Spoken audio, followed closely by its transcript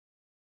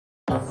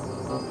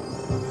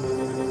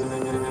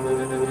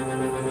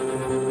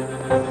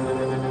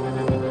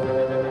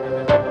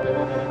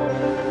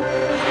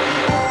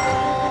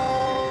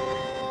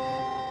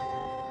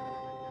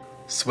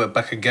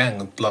back again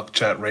with Block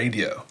Chat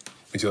Radio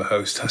with your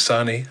host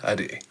Hassani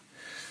Adi.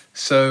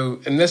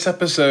 So in this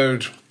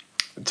episode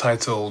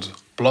titled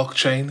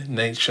Blockchain,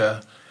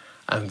 Nature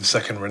and the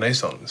Second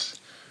Renaissance,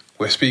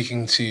 we're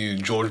speaking to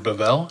George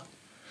Bovell,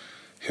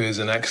 who is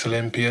an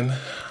ex-Olympian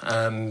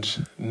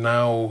and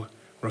now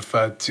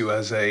referred to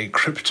as a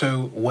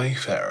crypto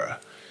wayfarer.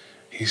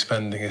 He's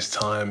spending his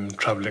time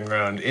traveling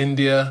around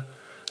India,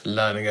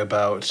 learning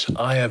about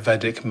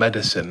Ayurvedic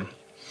medicine.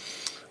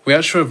 We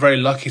actually were very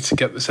lucky to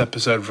get this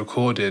episode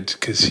recorded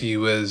because he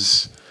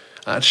was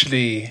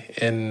actually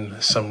in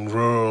some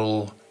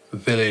rural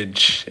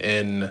village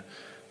in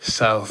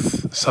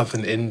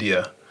southern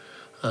India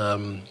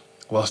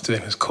whilst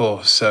doing his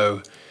course.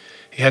 So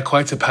he had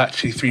quite a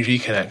patchy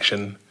 3G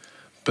connection,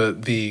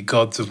 but the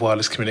gods of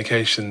wireless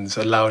communications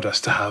allowed us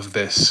to have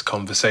this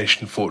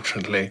conversation,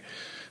 fortunately.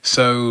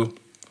 So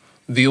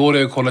the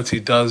audio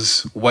quality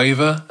does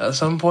waver at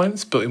some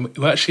points, but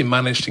we actually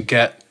managed to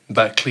get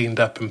that cleaned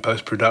up in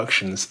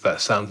post-production so that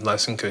sounds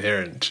nice and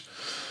coherent.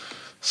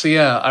 So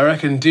yeah, I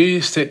reckon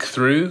do stick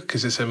through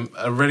because it's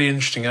a really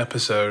interesting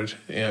episode.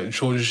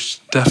 George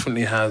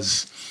definitely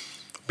has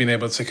been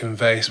able to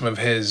convey some of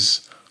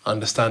his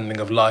understanding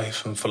of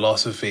life and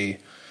philosophy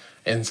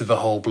into the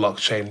whole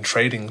blockchain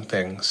trading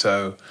thing.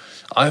 So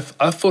I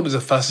thought it was a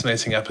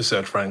fascinating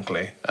episode,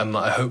 frankly, and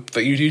I hope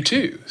that you do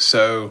too.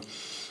 So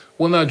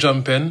we'll now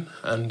jump in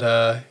and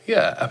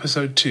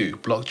episode 2,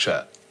 Block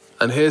Chat.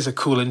 And here's a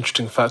cool,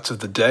 interesting fact of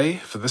the day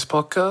for this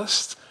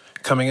podcast,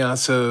 coming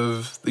out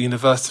of the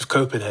University of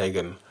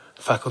Copenhagen,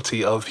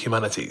 Faculty of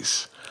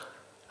Humanities.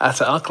 At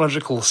an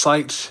archaeological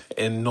site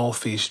in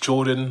northeast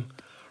Jordan,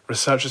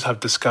 researchers have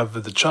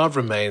discovered the charred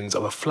remains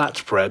of a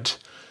flatbread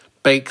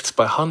baked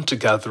by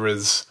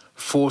hunter-gatherers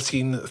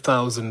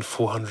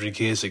 14,400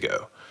 years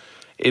ago.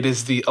 It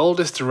is the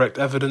oldest direct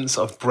evidence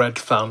of bread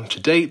found to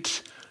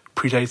date,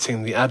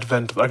 predating the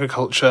advent of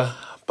agriculture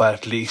by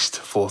at least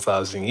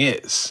 4,000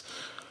 years.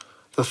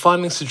 The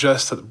findings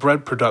suggest that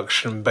bread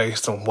production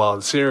based on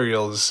wild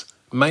cereals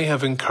may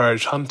have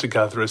encouraged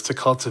hunter-gatherers to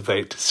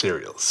cultivate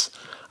cereals,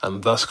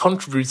 and thus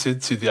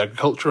contributed to the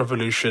agricultural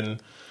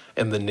revolution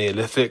in the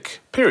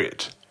Neolithic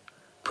period.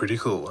 Pretty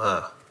cool,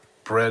 huh?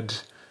 Bread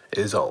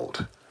is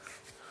old.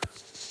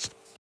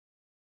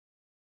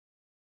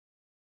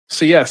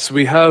 So yes,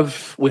 we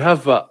have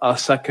our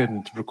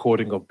second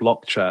recording of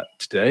Block Chat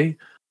today.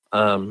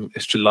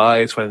 It's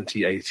July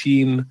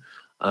 2018.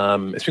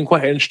 It's been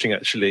quite interesting,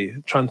 actually,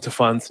 trying to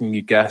find some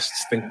new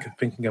guests,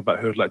 thinking about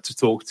who I'd like to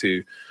talk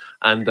to.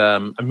 And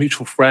a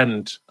mutual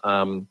friend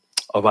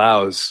of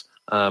ours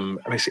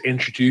basically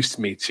introduced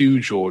me to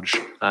George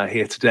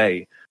here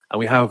today. And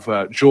we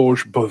have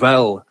George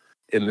Bovell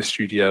in the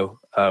studio.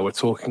 We're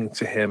talking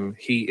to him.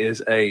 He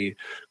is a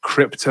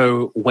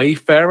crypto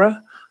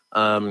wayfarer.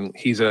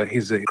 He's a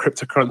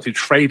cryptocurrency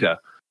trader.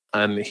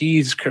 And he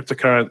uses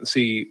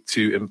cryptocurrency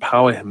to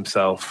empower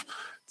himself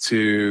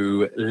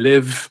to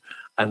live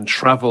and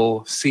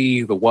travel,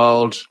 see the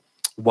world,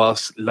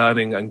 whilst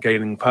learning and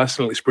gaining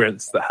personal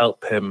experience that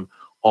help him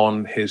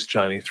on his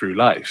journey through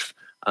life,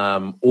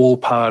 all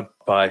powered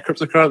by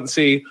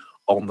cryptocurrency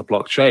on the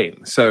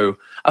blockchain. So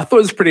I thought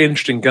he was a pretty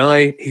interesting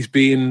guy. He's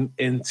been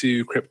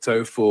into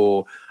crypto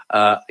for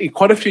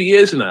quite a few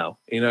years now,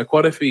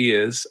 quite a few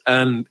years.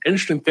 And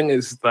interesting thing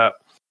is that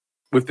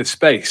with this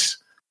space,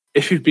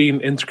 if you've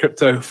been into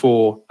crypto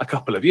for a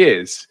couple of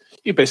years,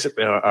 you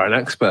basically are an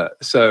expert.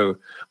 So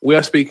we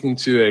are speaking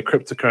to a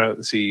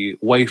cryptocurrency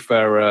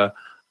wayfarer,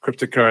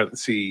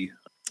 cryptocurrency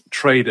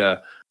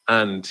trader,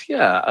 and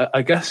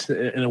I guess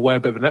in a way a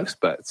bit of an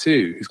expert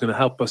too, who's going to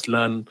help us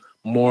learn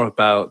more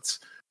about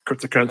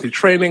cryptocurrency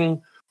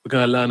trading. We're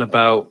going to learn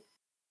about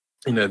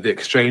the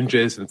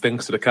exchanges and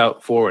things to look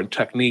out for and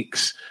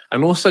techniques,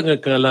 and also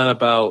going to learn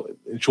about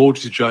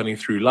George's journey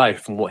through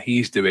life and what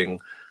he's doing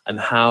and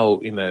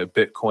how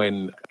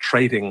Bitcoin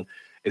trading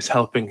is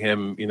helping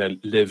him,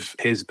 live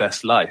his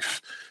best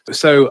life.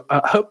 So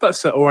I hope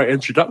that's an all right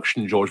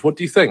introduction, George. What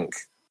do you think?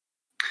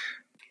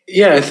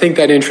 Yeah, I think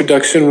that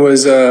introduction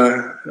was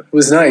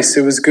nice.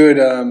 It was good.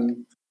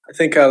 I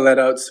think I'll let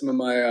out some of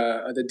my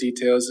other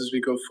details as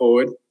we go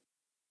forward.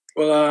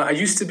 Well, I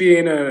used to be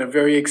in a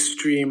very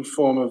extreme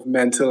form of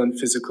mental and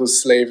physical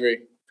slavery.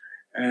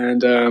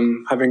 And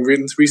having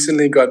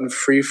recently gotten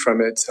free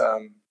from it,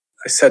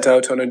 I set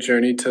out on a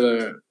journey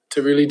to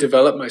really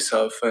develop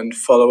myself and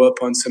follow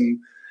up on some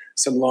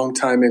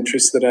long-time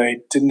interests that I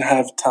didn't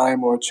have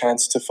time or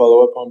chance to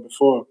follow up on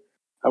before.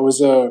 I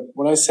was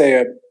when I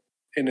say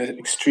in an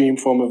extreme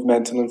form of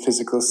mental and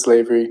physical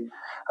slavery,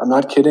 I'm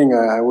not kidding.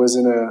 I was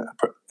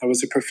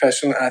a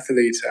professional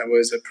athlete. I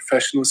was a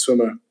professional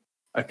swimmer.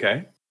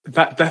 Okay.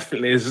 That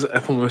definitely is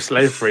a form of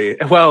slavery.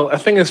 Well, I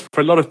think is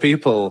for a lot of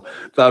people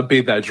that would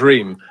be their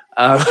dream,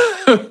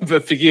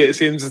 but for you, it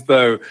seems as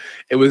though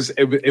it was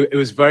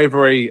very,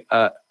 very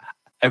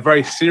a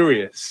very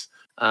serious,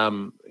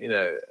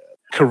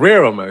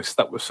 career almost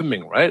that was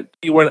swimming. Right?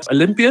 You were an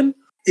Olympian.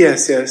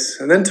 Yes,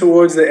 and then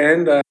towards the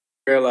end, I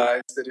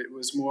realized that it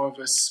was more of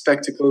a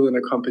spectacle than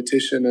a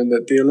competition, and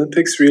that the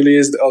Olympics really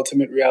is the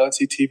ultimate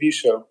reality TV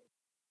show.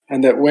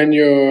 and that when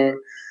you're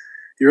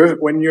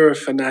a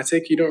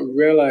fanatic, you don't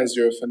realize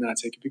you're a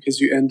fanatic because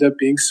you end up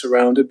being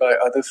surrounded by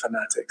other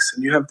fanatics,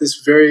 and you have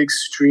this very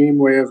extreme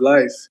way of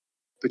life,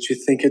 but you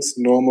think it's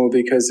normal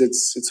because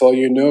it's all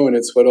you know and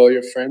it's what all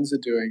your friends are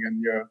doing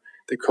and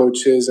the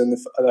coaches and the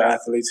other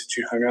athletes that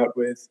you hung out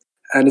with.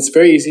 And it's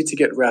very easy to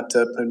get wrapped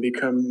up and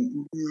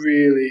become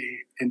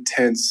really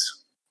intense.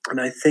 And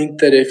I think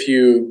that if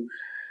you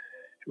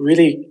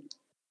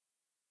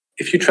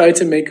try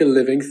to make a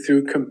living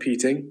through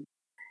competing,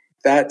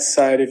 that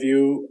side of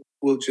you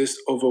will just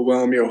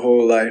overwhelm your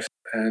whole life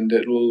and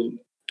it will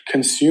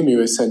consume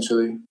you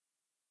essentially.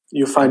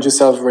 You find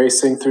yourself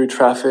racing through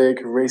traffic,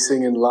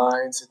 racing in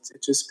lines.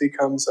 It just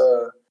becomes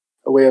a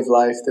way of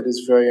life that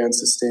is very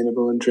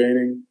unsustainable and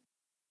draining.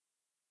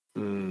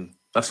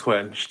 That's quite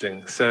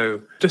interesting.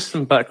 So, just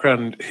some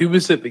background. Who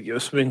was it that you were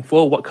swimming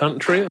for? What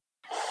country?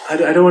 I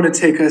don't want to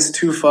take us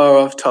too far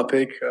off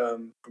topic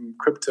from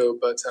crypto,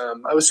 but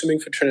I was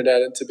swimming for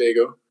Trinidad and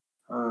Tobago.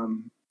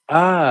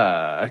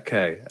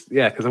 Okay.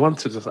 Yeah, because I wanted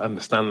to just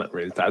understand that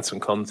really, to add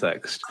some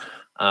context.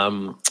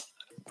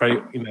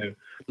 Very,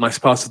 nice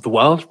parts of the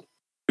world.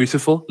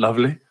 Beautiful,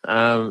 lovely.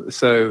 And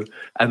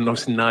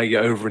obviously now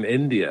you're over in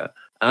India.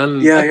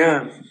 And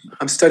yeah.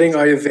 I'm studying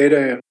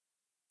Ayurveda.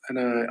 And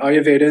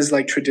Ayurveda is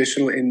like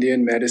traditional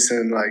Indian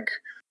medicine, like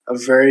a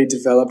very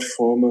developed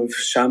form of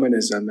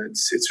shamanism.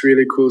 It's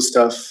really cool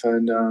stuff,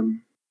 and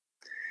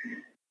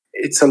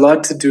it's a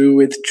lot to do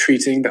with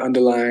treating the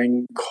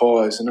underlying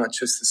cause and not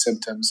just the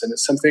symptoms. And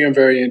it's something I'm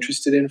very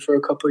interested in for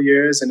a couple of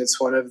years, and it's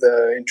one of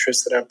the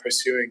interests that I'm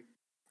pursuing,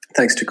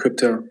 thanks to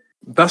crypto.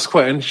 That's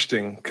quite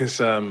interesting because,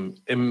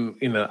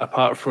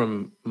 apart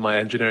from my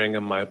engineering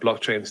and my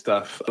blockchain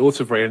stuff, I'm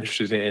also very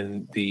interested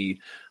in the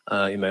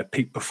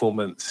peak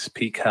performance,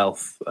 peak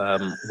health,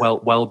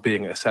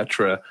 well-being,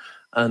 etc.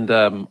 And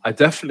I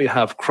definitely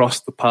have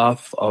crossed the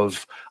path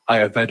of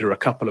Ayurveda a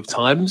couple of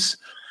times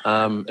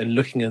in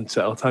looking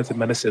into alternative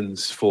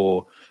medicines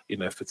for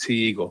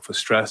fatigue or for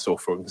stress or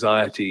for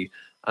anxiety.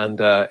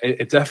 And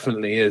it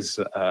definitely is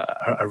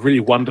a really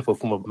wonderful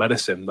form of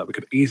medicine that we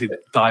could easily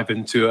dive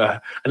into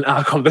an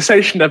hour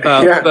conversation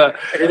about. Yeah,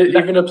 it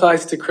even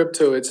applies to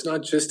crypto. It's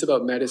not just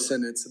about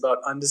medicine. It's about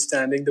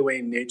understanding the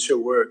way nature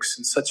works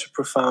in such a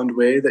profound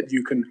way that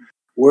you can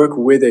work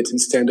with it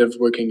instead of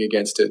working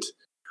against it.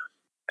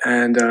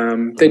 And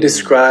they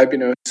describe,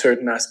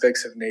 certain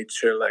aspects of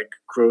nature like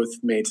growth,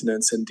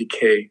 maintenance, and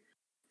decay.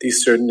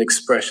 These certain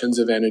expressions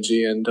of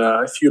energy. And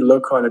if you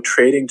look on a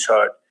trading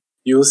chart,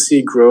 you'll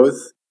see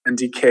growth and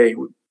decay.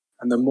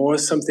 And the more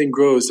something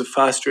grows, the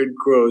faster it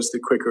grows, the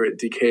quicker it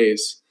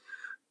decays.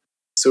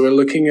 So we're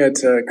looking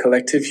at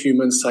collective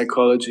human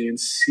psychology and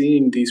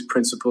seeing these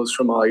principles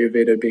from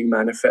Ayurveda being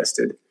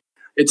manifested.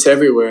 It's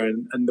everywhere.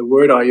 And the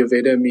word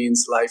Ayurveda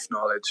means life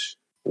knowledge.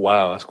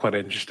 Wow, that's quite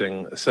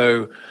interesting.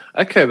 So,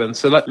 okay then.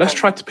 So let's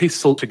try to piece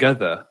this all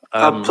together.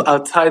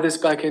 I'll tie this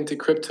back into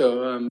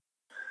crypto.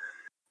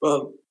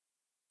 Well,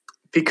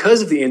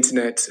 because of the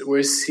internet,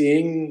 we're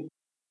seeing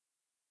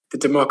the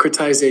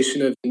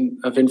democratization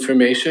of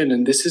information,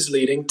 and this is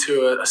leading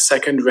to a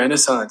second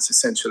renaissance,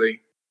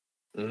 essentially.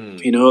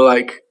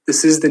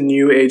 This is the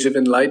new age of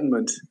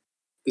enlightenment,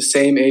 the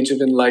same age of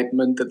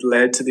enlightenment that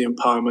led to the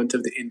empowerment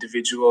of the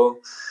individual,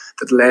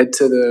 that led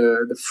to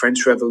the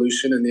French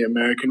Revolution and the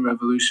American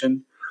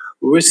Revolution.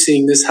 We're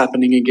seeing this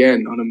happening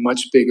again on a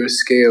much bigger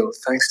scale,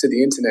 thanks to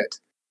the internet,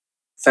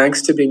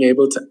 thanks to being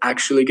able to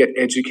actually get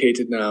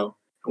educated now.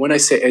 And when I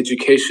say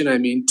education, I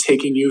mean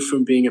taking you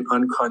from being an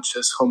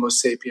unconscious Homo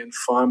sapien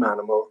farm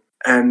animal.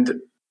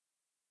 And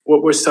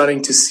what we're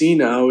starting to see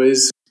now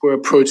is we're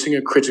approaching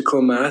a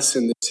critical mass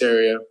in this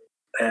area.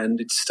 And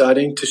it's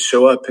starting to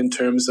show up in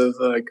terms of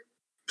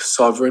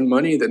sovereign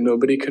money that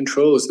nobody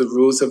controls. The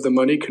rules of the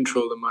money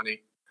control the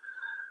money.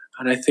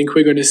 And I think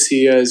we're going to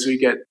see as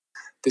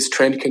this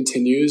trend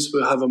continues,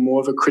 we'll have more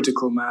of a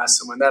critical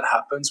mass. And when that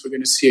happens, we're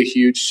going to see a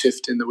huge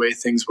shift in the way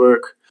things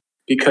work.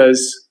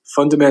 Because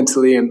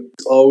fundamentally, and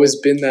it's always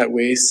been that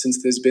way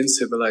since there's been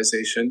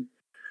civilization,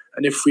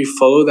 and if we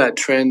follow that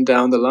trend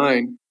down the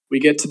line, we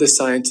get to the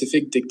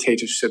scientific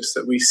dictatorships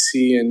that we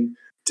see in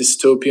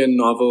dystopian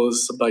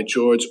novels by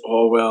George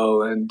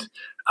Orwell and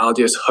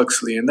Aldous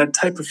Huxley. And that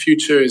type of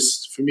future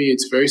is, for me,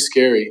 it's very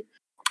scary.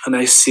 And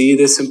I see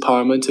this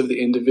empowerment of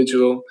the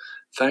individual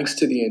thanks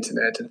to the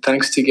internet and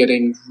thanks to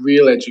getting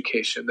real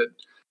education that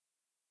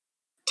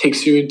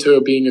takes you into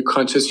being a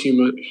conscious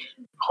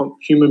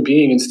human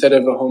being instead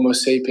of a Homo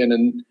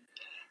sapien.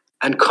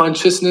 And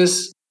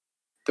consciousness,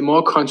 the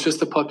more conscious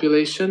the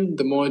population,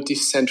 the more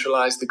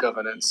decentralized the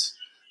governance.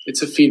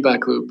 It's a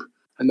feedback loop.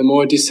 And the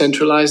more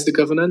decentralized the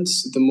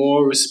governance, the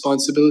more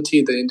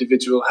responsibility the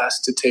individual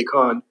has to take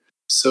on.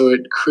 So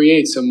it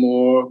creates a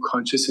more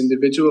conscious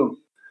individual.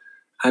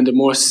 And a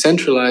more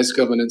centralized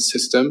governance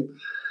system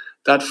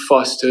that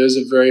fosters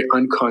a very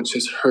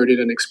unconscious, herded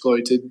and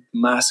exploited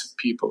mass of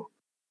people.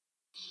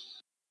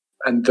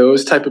 And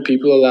those type of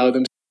people allow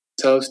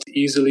themselves to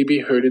easily be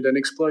herded and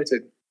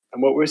exploited.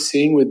 And what we're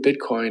seeing with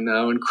Bitcoin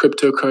now and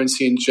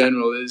cryptocurrency in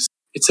general is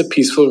it's a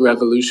peaceful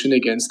revolution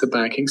against the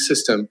banking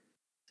system.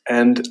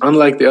 And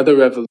unlike the other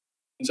revolutions,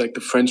 like the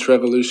French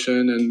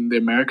Revolution and the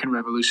American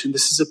Revolution,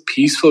 this is a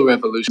peaceful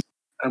revolution.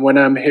 And when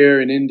I'm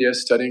here in India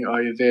studying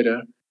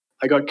Ayurveda,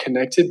 I got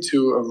connected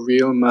to a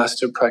real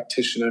master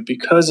practitioner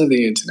because of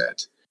the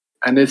internet.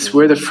 And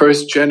we're the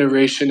first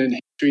generation in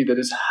history that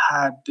has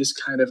had this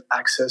kind of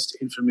access to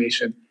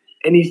information.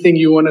 Anything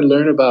you want to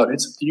learn about,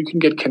 you can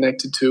get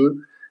connected to,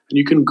 and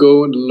you can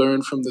go and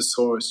learn from the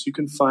source. You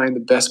can find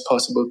the best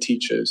possible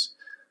teachers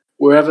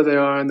wherever they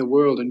are in the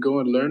world and go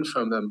and learn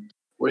from them.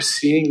 We're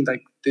seeing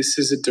like this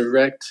is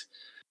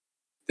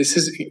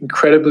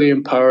incredibly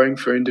empowering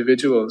for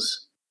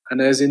individuals.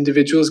 And as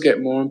individuals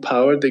get more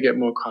empowered, they get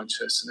more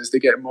conscious. And as they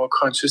get more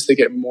conscious, they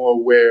get more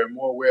aware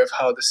of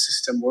how the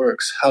system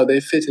works, how they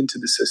fit into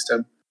the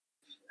system,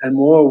 and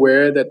more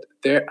aware that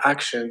their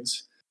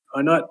actions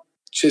are not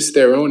just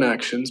their own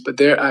actions, but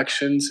their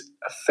actions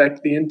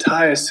affect the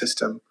entire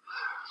system,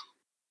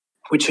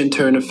 which in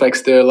turn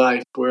affects their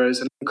life. Whereas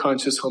an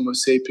unconscious Homo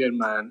sapien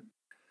man,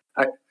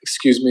 I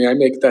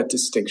make that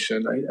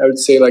distinction. I would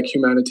say like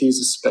humanity is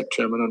a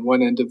spectrum, and on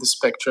one end of the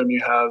spectrum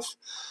you have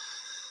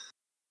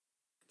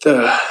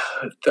the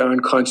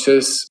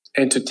unconscious,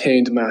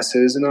 entertained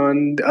masses, and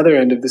on the other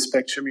end of the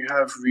spectrum you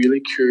have really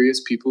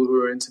curious people who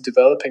are into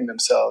developing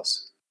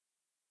themselves.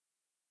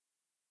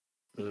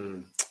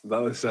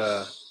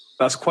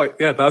 That's quite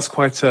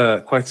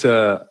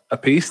a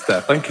piece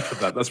there. Thank you for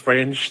that. That's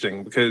very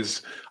interesting,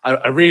 because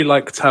I really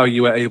liked how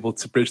you were able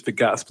to bridge the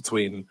gaps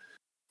between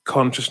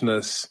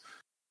consciousness,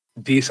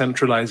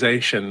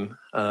 decentralization,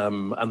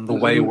 and the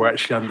way we're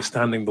actually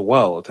understanding the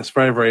world. That's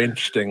very, very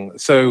interesting.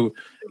 So,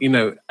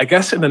 I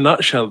guess in a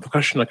nutshell, the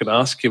question I can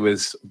ask you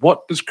is,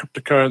 what does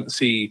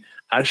cryptocurrency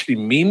actually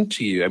mean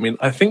to you? I mean,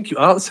 I think you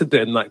answered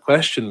it in that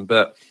question,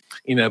 but,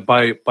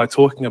 by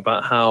talking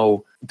about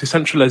how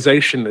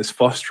decentralization is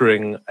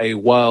fostering a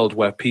world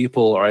where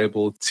people are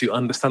able to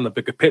understand the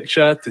bigger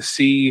picture, to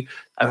see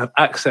and have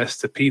access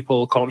to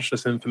people,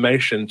 conscious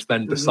information to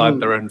then decide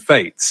their own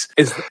fates.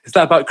 Is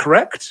that about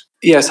correct?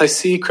 Yes, I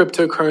see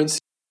cryptocurrency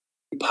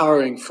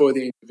empowering for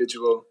the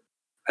individual.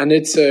 And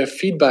it's a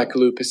feedback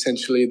loop,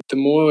 essentially. The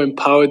more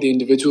empowered the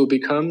individual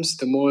becomes,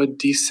 the more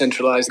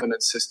decentralized the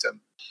government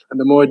system. And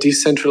the more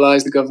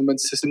decentralized the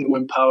government system, the more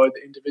empowered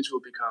the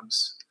individual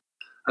becomes.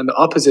 And the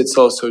opposite's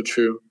also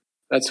true.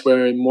 That's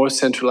where more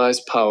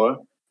centralized power,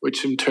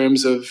 which in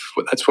terms of,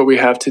 that's what we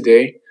have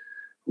today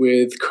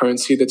with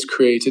currency that's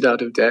created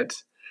out of debt.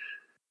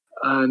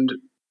 And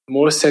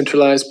more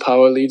centralized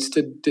power leads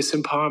to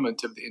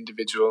disempowerment of the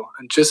individual.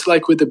 And just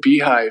like with the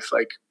beehive,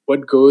 like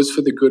what goes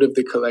for the good of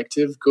the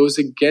collective goes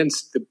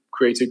against the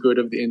greater good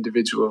of the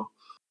individual.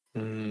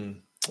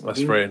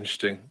 That's very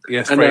interesting.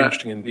 Yes, very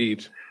interesting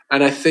indeed.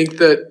 And I think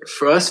that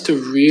for us to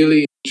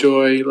really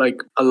enjoy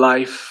like a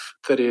life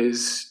that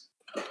is,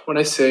 when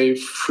I say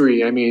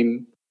free, I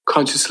mean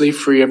consciously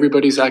free,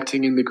 everybody's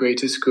acting in the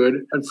greatest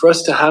good. And for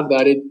us to have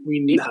that, we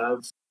need to have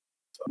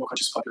a more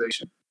conscious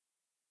population.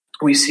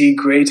 We see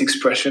great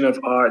expression of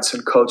arts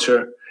and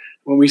culture.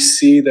 When we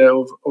see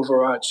the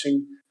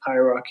overarching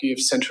hierarchy of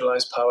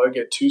centralized power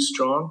get too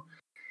strong,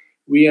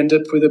 we end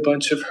up with a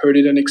bunch of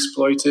herded and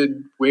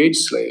exploited wage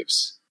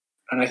slaves.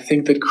 And I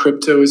think that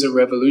crypto is a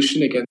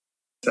revolution against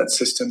that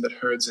system that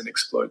herds and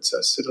exploits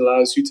us. It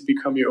allows you to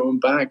become your own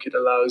bank. It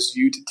allows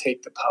you to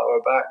take the power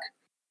back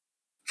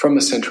from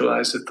a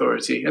centralized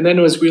authority. And then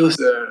as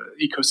the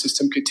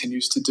ecosystem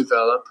continues to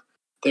develop,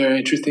 there are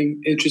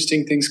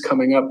interesting things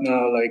coming up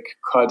now, like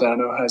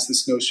Cardano has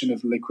this notion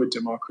of liquid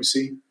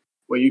democracy,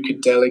 where you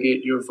could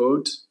delegate your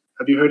vote.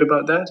 Have you heard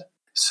about that?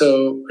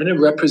 So in a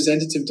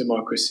representative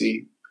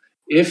democracy,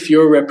 if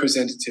your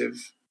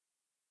representative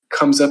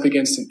comes up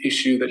against an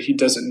issue that he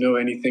doesn't know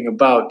anything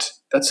about,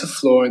 that's a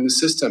flaw in the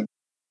system.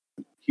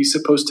 He's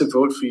supposed to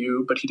vote for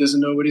you, but he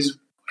doesn't know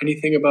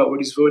anything about what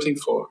he's voting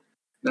for.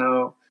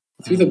 Now,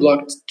 through the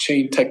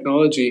blockchain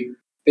technology,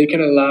 they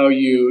can allow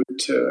you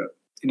to,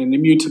 in an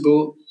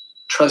immutable,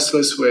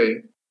 trustless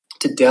way,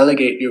 to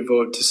delegate your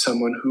vote to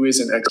someone who is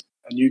an expert.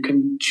 And you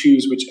can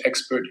choose which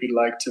expert you'd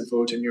like to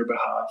vote in your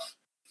behalf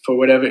for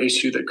whatever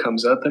issue that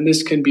comes up. And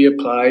this can be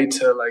applied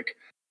to like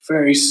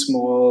very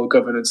small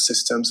governance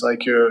systems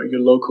like your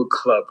local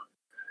club.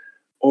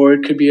 Or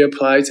it could be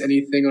applied to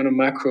anything on a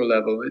macro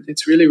level.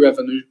 It's really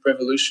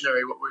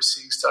revolutionary what we're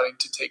seeing starting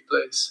to take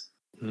place.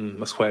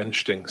 That's quite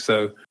interesting.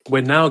 So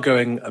we're now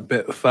going a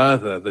bit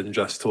further than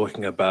just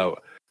talking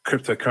about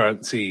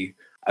cryptocurrency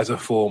as a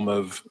form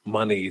of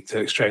money to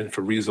exchange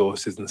for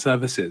resources and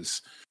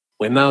services.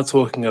 We're now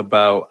talking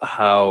about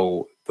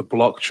how the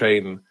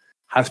blockchain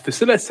has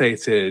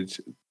facilitated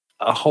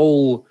a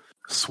whole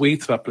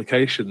suite of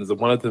applications, and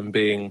one of them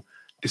being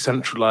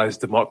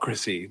decentralized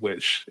democracy,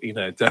 which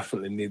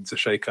definitely needs a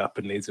shake up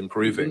and needs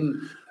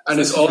improving. And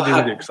it's all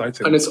really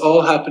exciting. And it's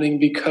all happening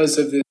because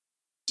of this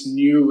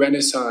new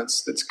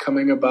renaissance that's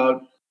coming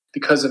about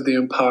because of the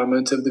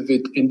empowerment of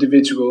the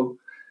individual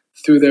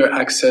through their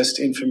access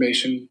to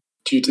information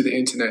due to the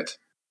internet.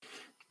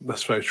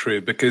 That's very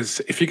true, because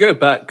if you go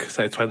back,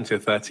 say, 20 or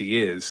 30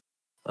 years,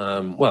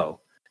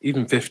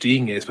 even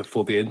 15 years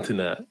before the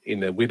internet,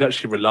 we'd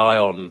actually rely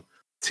on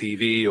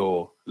TV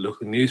or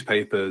local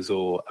newspapers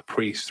or a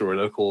priest or a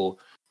local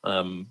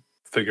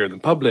figure in the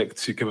public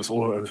to give us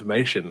all our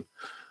information.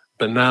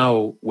 But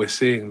now we're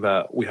seeing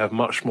that we have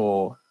much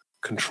more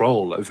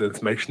control over the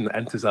information that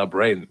enters our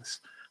brains,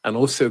 and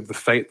also the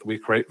fate that we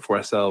create for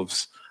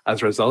ourselves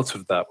as a result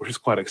of that, which is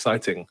quite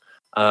exciting.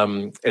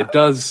 It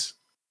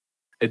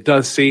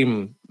does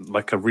seem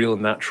like a real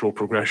natural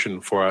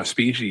progression for our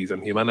species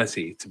and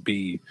humanity to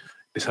be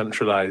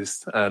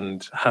decentralized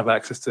and have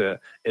access to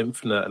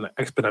infinite and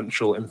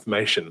exponential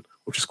information,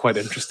 which is quite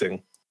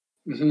interesting.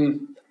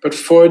 Mm-hmm. But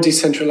for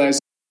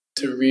decentralized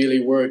to really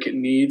work, it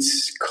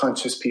needs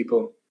conscious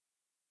people.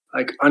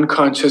 Like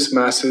unconscious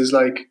masses,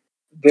 like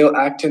they'll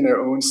act in their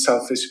own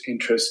selfish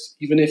interest,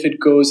 even if it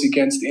goes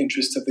against the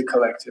interest of the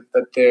collective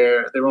that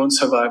their own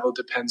survival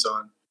depends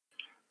on.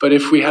 But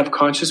if we have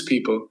conscious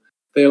people,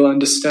 they'll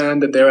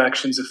understand that their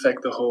actions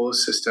affect the whole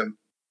system.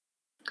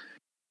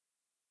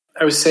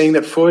 I was saying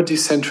that for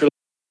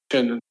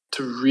decentralization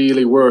to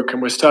really work,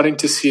 and we're starting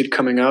to see it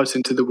coming out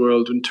into the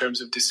world in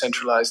terms of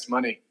decentralized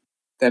money,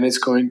 then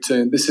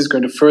this is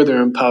going to further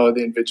empower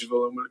the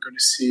individual, and we're going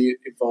to see it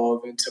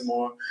evolve into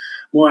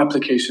more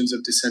applications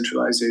of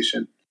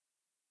decentralization.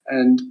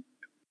 And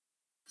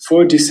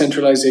for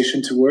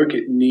decentralization to work,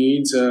 it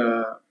needs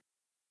a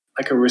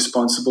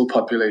responsible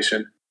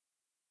population,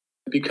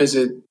 because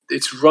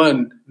it's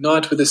run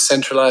not with a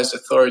centralized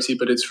authority,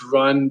 but it's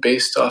run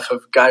based off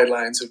of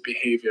guidelines of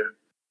behavior.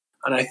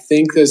 And I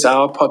think as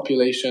our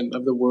population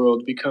of the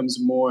world becomes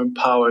more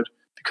empowered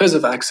because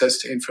of access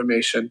to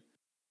information.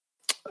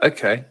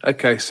 Okay.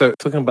 So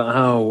talking about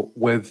how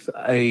with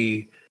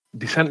a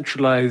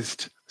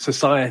decentralized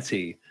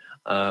society,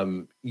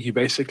 you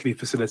basically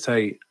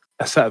facilitate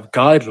a set of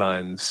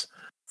guidelines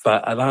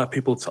that allow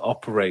people to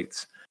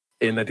operate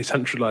in a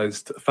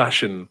decentralized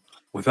fashion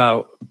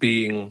without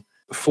being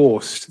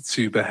forced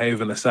to behave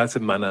in a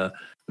certain manner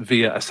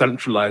via a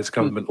centralized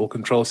government or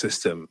control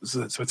system.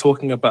 So we're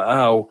talking about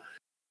how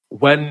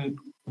when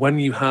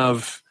you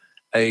have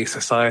a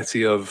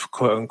society of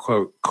quote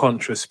unquote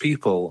conscious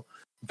people,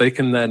 they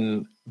can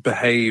then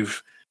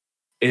behave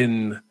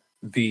in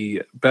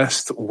the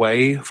best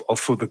way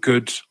for the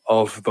good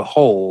of the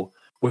whole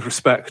with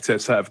respect to a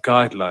set of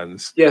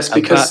guidelines. Yes,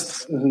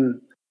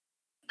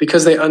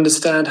 because they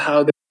understand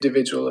how the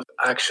individual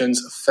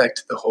actions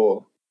affect the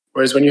whole.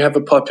 Whereas when you have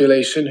a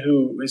population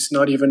who is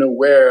not even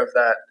aware of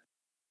that,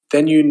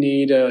 then you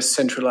need a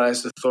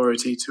centralized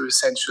authority to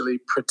essentially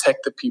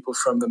protect the people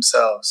from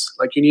themselves.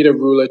 Like you need a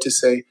ruler to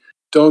say,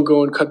 don't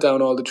go and cut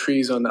down all the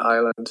trees on the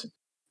island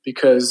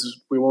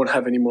because we won't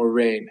have any more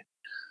rain.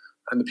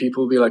 And the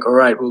people will be like, all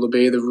right, we'll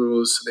obey the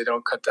rules so they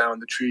don't cut down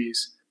the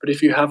trees. But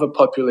if you have a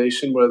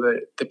population where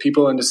the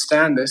people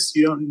understand this,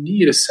 you don't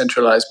need a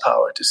centralized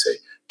power to say,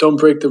 don't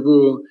break the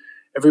rule.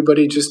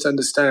 Everybody just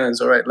understands,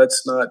 all right,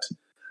 let's not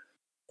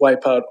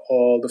wipe out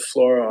all the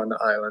flora on the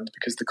island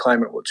because the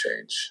climate will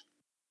change.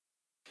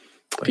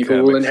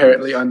 People will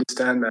inherently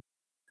understand that.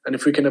 And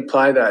if we can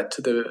apply that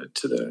to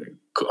the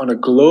on a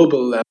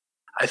global level,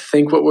 I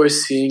think what we're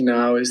seeing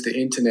now is the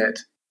internet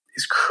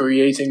is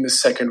creating the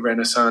second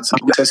renaissance,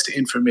 access to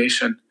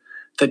information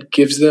that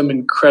gives them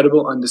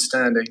incredible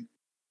understanding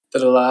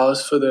that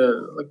allows for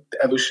the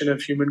evolution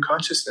of human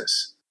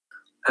consciousness.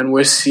 And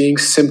we're seeing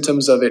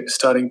symptoms of it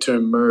starting to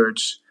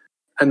emerge.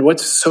 And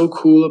what's so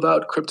cool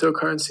about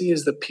cryptocurrency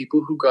is the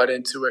people who got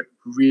into it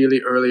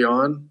really early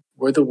on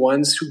were the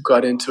ones who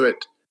got into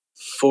it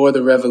for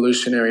the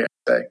revolutionary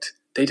aspect.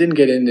 They didn't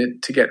get in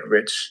it to get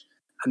rich.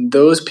 And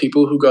those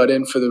people who got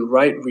in for the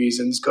right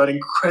reasons got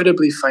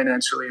incredibly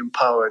financially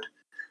empowered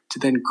to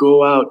then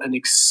go out and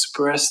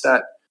express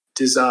that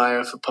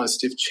desire for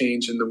positive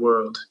change in the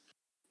world.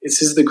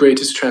 This is the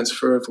greatest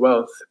transfer of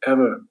wealth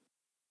ever.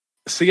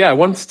 So yeah, I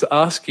wanted to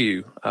ask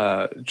you,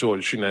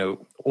 George, I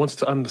wanted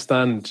to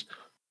understand,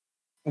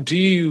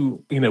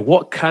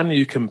 what can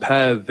you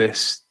compare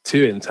this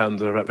to in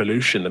terms of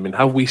revolution? I mean,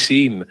 have we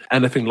seen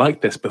anything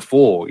like this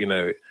before,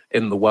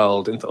 in the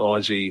world, in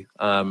technology,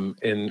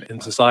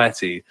 in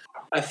society?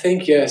 I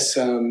think, yes,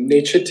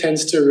 nature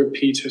tends to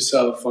repeat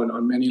herself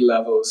on many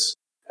levels.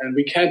 And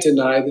we can't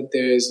deny that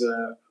there is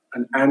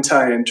an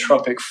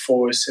anti-entropic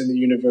force in the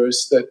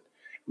universe that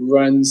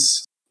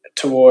runs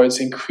towards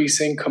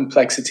increasing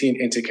complexity and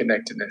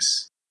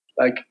interconnectedness.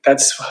 Like,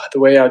 that's the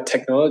way our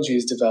technology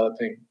is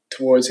developing,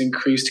 towards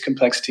increased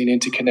complexity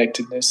and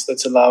interconnectedness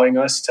that's allowing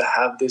us to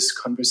have this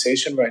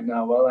conversation right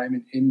now while I'm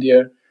in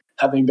India,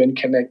 having been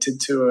connected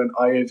to an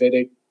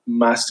Ayurvedic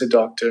master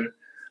doctor,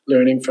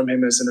 learning from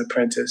him as an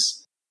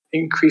apprentice.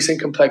 Increasing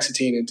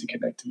complexity and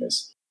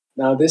interconnectedness.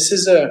 Now, this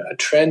is a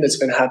trend that's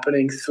been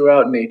happening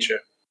throughout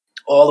nature,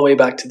 all the way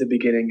back to the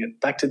beginning,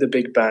 back to the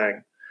Big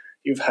Bang.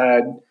 You've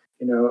had,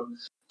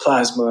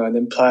 plasma, and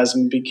then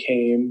plasma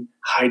became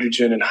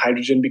hydrogen, and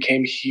hydrogen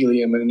became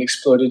helium, and it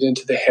exploded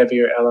into the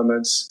heavier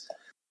elements.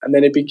 And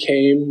then it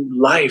became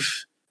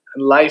life,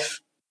 and life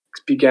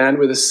began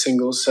with a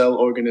single cell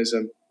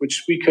organism,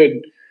 which we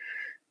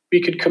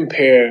could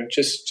compare.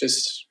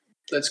 Just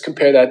let's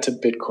compare that to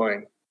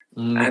Bitcoin.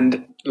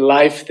 And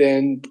life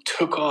then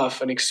took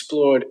off and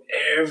explored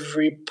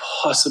every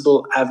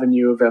possible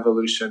avenue of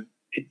evolution.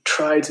 It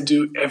tried to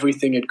do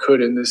everything it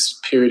could in this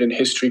period in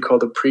history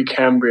called the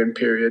Precambrian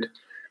period.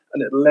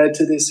 And it led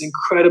to this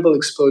incredible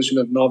explosion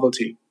of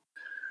novelty.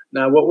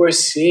 Now, what we're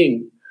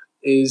seeing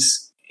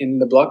is in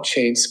the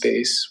blockchain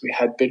space, we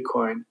had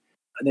Bitcoin,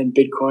 and then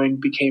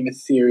Bitcoin became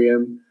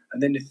Ethereum,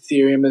 and then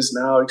Ethereum has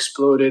now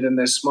exploded, and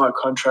there's smart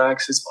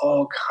contracts, there's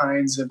all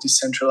kinds of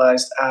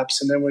decentralized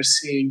apps, and then we're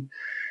seeing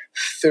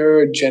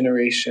third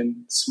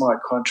generation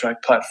smart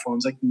contract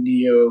platforms like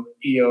Neo,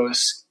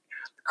 EOS,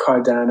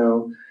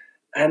 Cardano,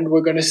 and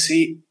we're going to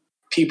see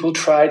people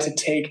try to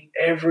take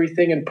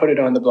everything and put it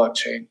on the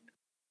blockchain.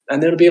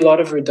 And there'll be a lot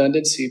of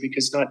redundancy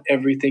because not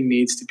everything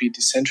needs to be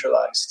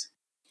decentralized.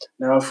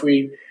 Now, if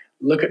we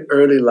look at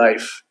early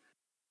life,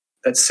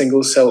 that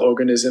single cell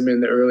organism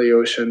in the early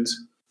oceans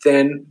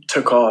then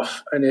took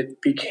off and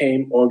it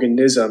became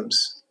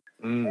organisms.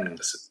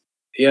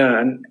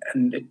 Yeah,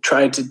 and it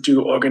tried to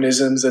do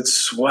organisms that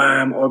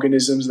swam,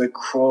 organisms that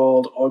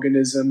crawled,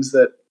 organisms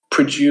that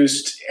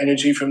produced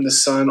energy from the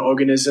sun,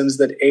 organisms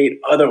that ate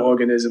other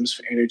organisms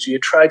for energy.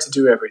 It tried to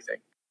do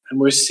everything. And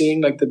we're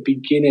seeing like the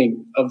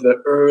beginning of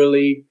the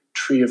early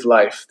tree of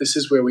life. This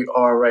is where we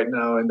are right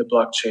now in the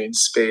blockchain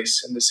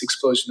space and this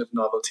explosion of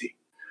novelty.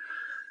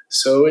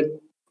 So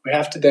we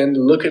have to then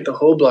look at the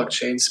whole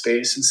blockchain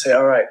space and say,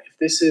 all right, if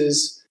this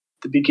is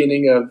the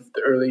beginning of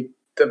the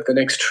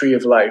next tree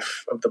of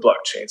life of the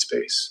blockchain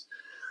space,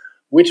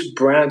 which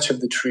branch of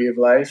the tree of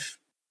life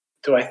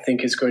do I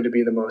think is going to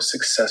be the most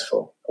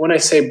successful? When I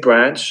say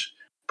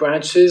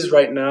branches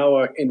right now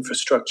are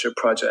infrastructure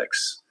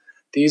projects.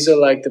 These are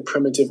like the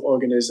primitive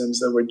organisms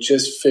that we're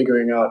just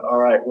figuring out, all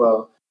right,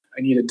 well,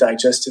 I need a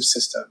digestive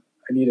system.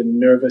 I need a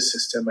nervous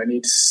system. I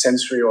need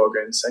sensory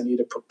organs. I need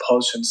a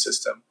propulsion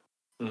system.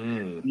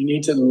 You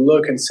need to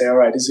look and say, all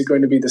right, is it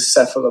going to be the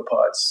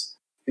cephalopods?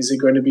 Is it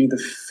going to be the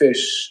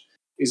fish?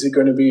 Is it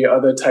going to be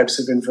other types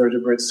of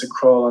invertebrates that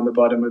crawl on the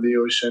bottom of the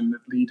ocean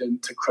that lead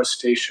into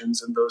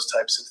crustaceans and those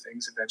types of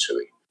things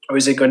eventually? Or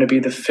is it going to be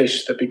the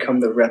fish that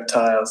become the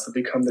reptiles, that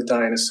become the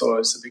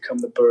dinosaurs, that become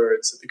the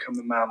birds, that become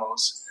the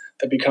mammals,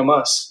 that become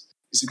us?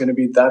 Is it going to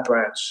be that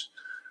branch?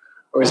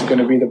 Or is it going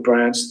to be the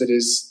branch that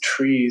is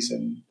trees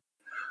and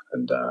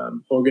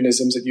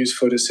organisms that use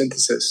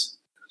photosynthesis?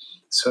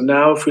 So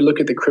now if we look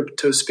at the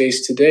crypto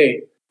space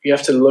today, you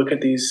have to look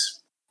at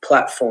these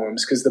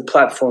platforms because the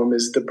platform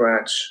is the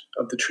branch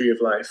of the tree of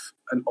life.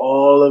 And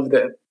all of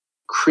the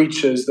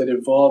creatures that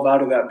evolve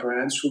out of that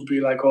branch will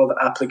be like all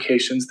the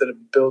applications that are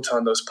built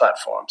on those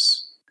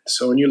platforms.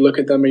 So when you look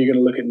at them, you're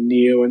going to look at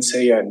Neo and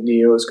say, yeah,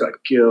 Neo's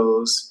got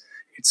gills.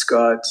 It's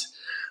got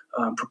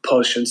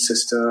propulsion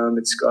system.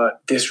 It's got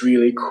this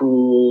really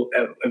cool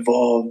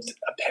evolved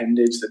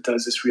appendage that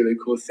does this really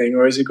cool thing.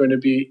 Or is it going to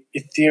be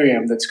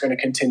Ethereum that's going to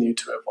continue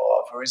to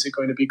evolve? Or is it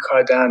going to be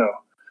Cardano?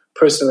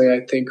 Personally,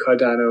 I think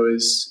Cardano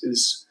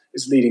is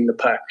leading the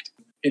pack.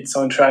 It's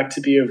on track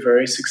to be a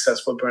very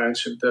successful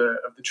branch of the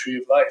tree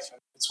of life.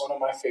 It's one of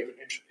my favorite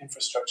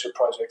infrastructure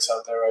projects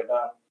out there right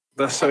now.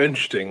 That's so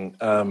interesting.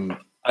 I'm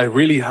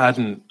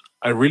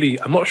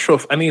not sure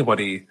if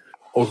anybody,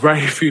 or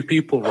very few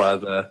people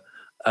rather,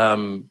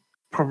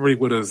 probably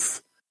would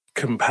have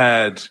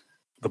compared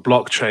the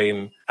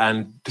blockchain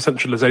and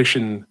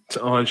decentralization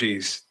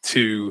technologies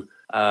to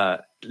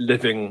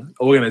living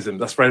organisms.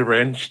 That's very,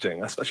 very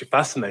interesting. That's actually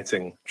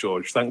fascinating,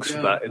 George. Thanks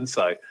for that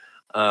insight.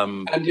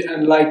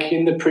 And like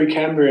in the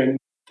Precambrian,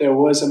 there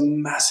was a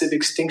massive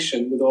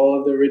extinction with all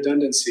of the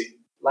redundancy.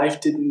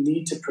 Life didn't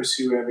need to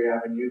pursue every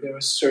avenue. There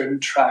were certain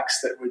tracks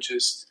that were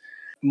just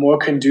more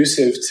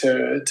conducive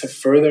to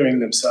furthering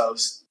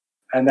themselves.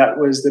 And that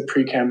was the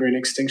Precambrian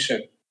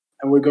extinction.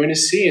 And we're going to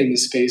see in the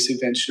space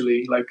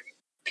eventually, like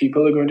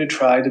people are going to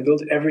try to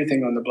build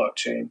everything on the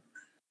blockchain.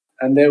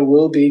 And there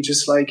will be,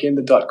 just like in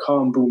the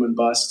 .com boom and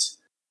bust,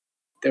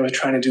 they were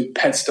trying to do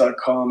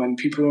pets.com and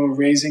people were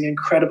raising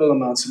incredible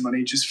amounts of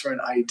money just for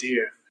an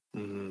idea.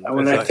 And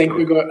when exactly.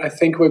 I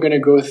think we're going to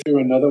go through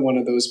another one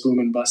of those boom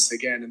and busts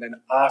again. And then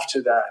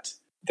after that,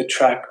 the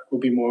track will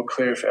be more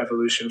clear for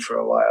evolution for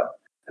a while.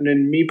 And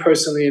then me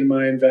personally in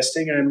my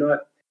investing, I'm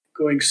not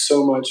going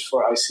so much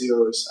for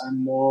ICOs.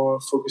 I'm more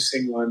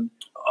focusing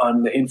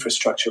on the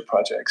infrastructure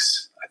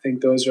projects. I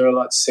think those are a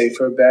lot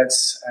safer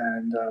bets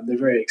and they're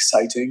very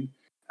exciting.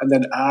 And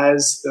then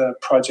as the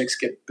projects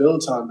get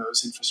built on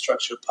those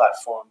infrastructure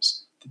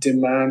platforms, the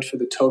demand for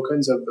the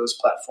tokens of those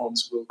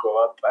platforms will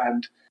go up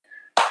and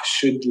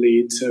should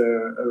lead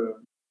to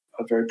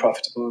a very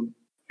profitable,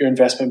 your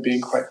investment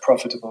being quite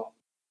profitable.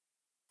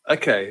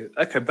 Okay,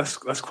 that's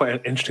quite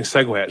an interesting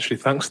segue actually.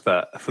 Thanks for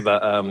that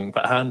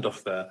that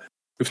handoff there.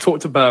 We've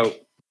talked about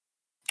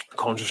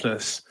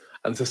consciousness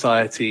and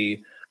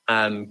society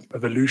and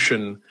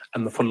evolution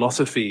and the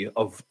philosophy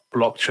of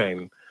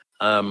blockchain.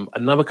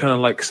 Another kind of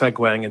like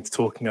segueing into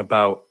talking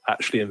about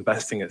actually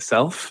investing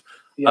itself.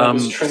 Yeah,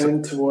 this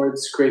trend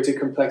towards greater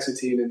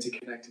complexity and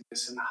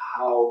interconnectedness, and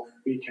how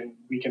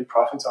we can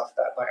profit off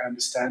that by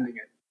understanding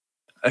it.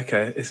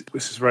 Okay,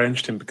 this is very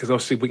interesting because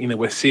obviously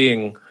we're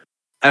seeing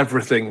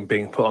everything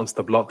being put onto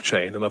the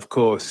blockchain. And of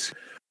course,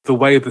 the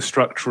way the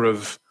structure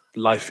of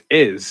life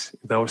is,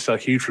 there are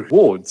huge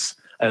rewards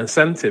and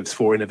incentives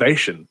for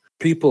innovation.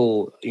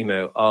 People,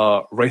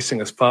 are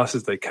racing as fast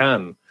as they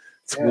can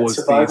towards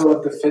survival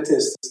of the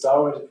fittest. It's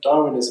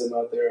Darwinism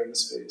out there in the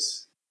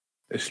space.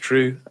 It's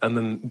true. And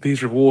then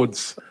these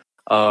rewards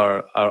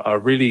are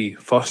really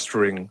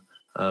fostering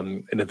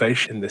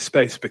innovation in this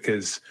space,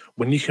 because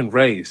when you can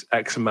raise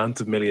X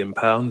amount of £1 million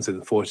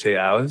in 48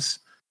 hours,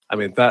 I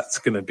mean, that's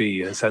going to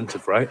be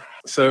incentive, right?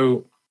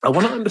 So I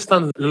want to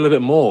understand a little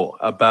bit more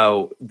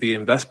about the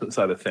investment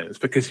side of things,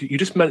 because you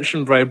just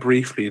mentioned very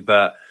briefly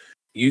that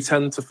you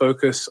tend to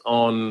focus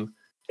on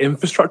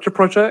infrastructure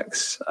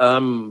projects.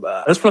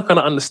 I just want to kind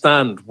of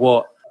understand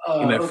what,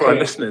 for our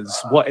listeners,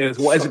 what is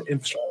an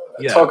infrastructure?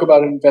 Yeah. Talk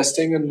about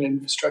investing in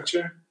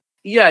infrastructure.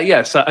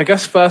 Yeah. So I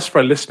guess first for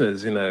our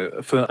listeners,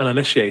 for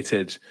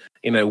uninitiated,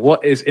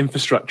 what is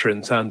infrastructure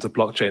in terms of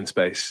blockchain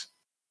space?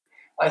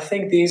 I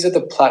think these are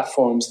the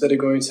platforms that are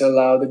going to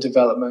allow the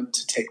development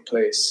to take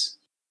place.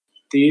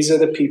 These are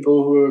the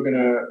people who are going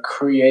to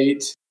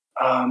create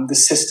the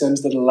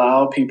systems that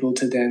allow people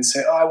to then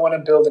say, oh, I want to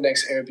build the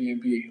next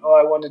Airbnb. Oh,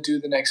 I want to do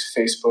the next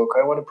Facebook.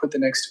 I want to put the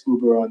next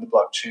Uber on the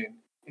blockchain.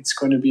 It's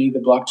going to be the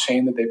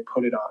blockchain that they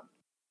put it on.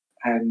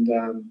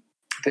 And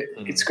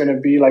it's going to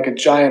be like a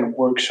giant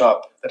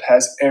workshop that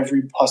has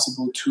every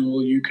possible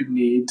tool you could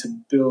need to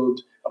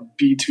build a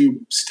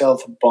B-2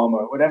 stealth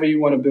bomber. Whatever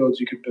you want to build,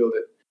 you could build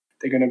it.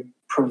 They're going to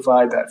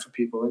provide that for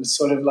people. And it's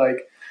sort of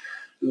like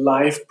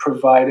life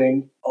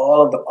providing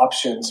all of the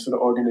options for the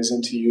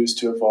organism to use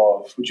to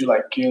evolve. Would you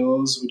like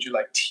gills? Would you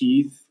like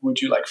teeth?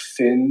 Would you like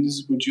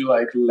fins? Would you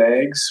like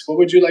legs? What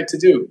would you like to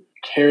do?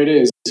 Here it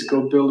is.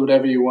 Go build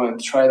whatever you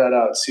want. Try that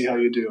out. See how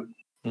you do.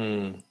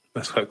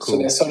 That's quite cool. So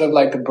they're sort of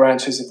like the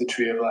branches of the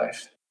tree of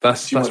life.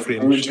 That's really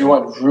interesting. Do you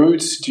want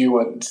roots? Do you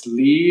want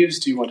leaves?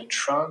 Do you want a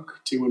trunk?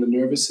 Do you want a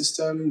nervous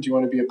system? Do you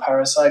want to be a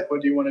parasite?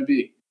 What do you want to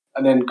be?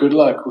 And then good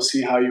luck. We'll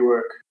see how you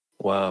work.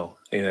 Wow.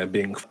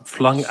 Being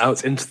flung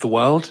out into the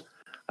world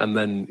and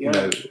then,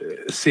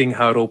 seeing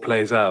how it all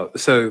plays out.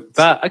 So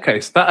I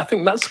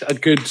think that's a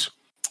good,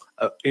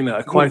 a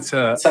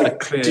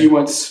clear... Do you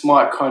want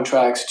smart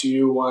contracts? Do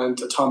you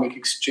want atomic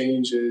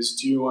exchanges?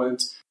 Do you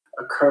want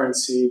a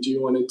currency? Do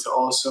you want it to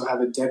also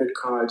have a debit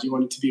card? Do you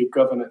want it to be a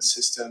governance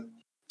system?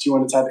 Do you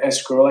want it to have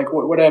escrow? Like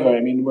whatever. I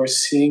mean, we're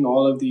seeing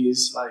all of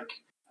these,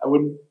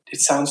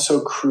 it sounds so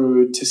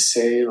crude to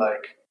say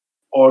like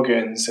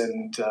organs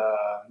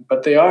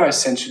but they are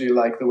essentially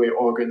like the way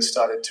organs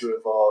started to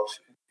evolve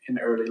in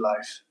early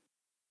life.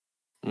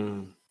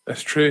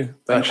 That's true.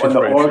 When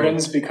the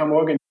organs become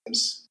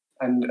organisms,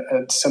 and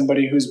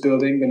somebody who's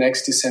building the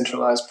next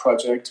decentralized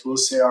project will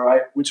say, all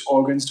right, which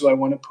organs do I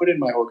want to put in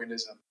my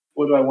organism?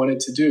 What do I want it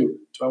to do?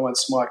 Do I want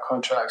smart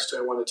contracts? Do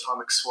I want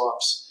atomic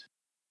swaps?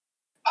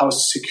 How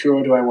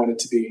secure do I want it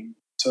to be?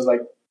 So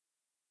like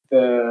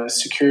the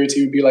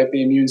security would be like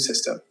the immune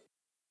system.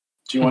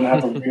 Do you want to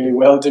have a really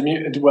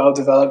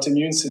well-developed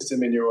immune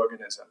system in your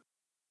organism?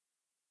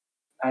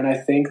 And I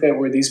think that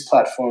where these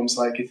platforms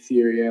like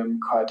Ethereum,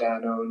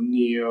 Cardano,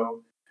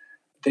 Neo,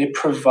 they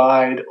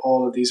provide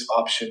all of these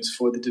options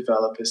for the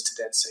developers to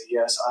then say,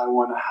 yes, I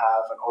want to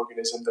have an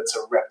organism that's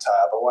a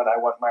reptile, but I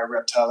want my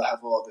reptile to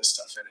have all this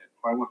stuff in it,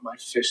 or I want my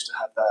fish to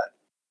have that.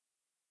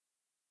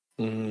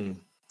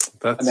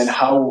 And then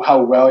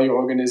how well your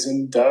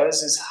organism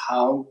does is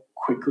how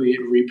quickly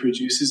it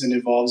reproduces and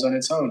evolves on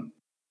its own.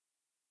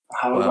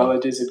 How well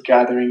it is at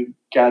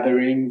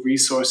gathering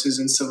resources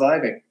and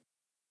surviving.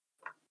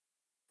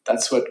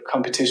 That's what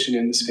competition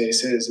in the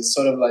space is. It's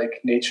sort of like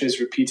nature is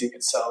repeating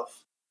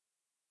itself.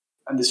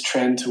 And this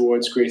trend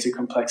towards greater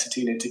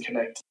complexity and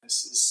interconnectedness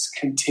is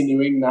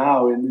continuing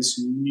now in this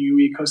new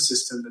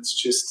ecosystem that's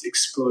just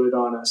exploded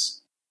on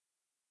us.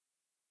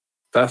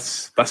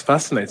 That's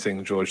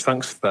fascinating, George.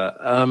 Thanks for that.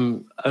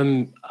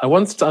 And I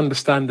wanted to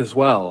understand as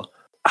well,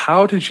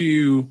 how did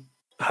you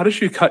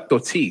cut your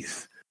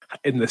teeth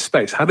in this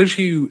space? How did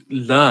you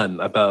learn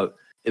about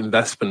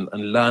investment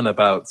and learn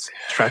about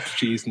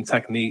strategies and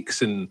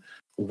techniques and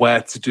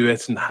where to do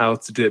it and how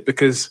to do it?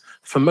 Because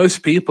for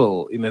most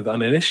people, the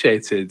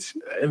uninitiated,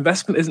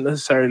 investment isn't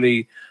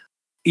necessarily,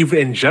 even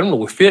in general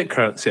with fiat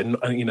currency, and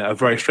a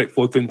very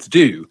straightforward thing to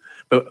do.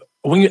 But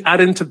when you add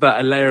into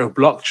that a layer of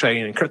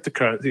blockchain and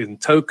cryptocurrencies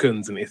and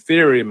tokens and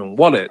Ethereum and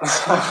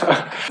wallets,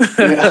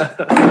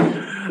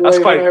 that's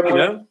quite,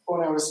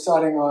 When I was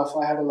starting off,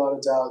 I had a lot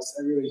of doubts.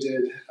 I really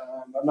did.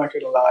 I'm not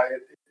going to lie.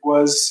 It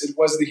was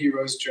the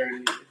hero's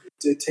journey. It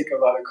did take a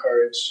lot of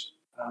courage.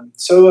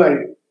 So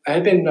I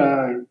had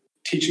been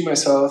teaching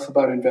myself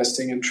about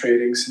investing and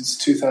trading since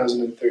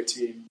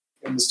 2013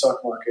 in the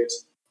stock market.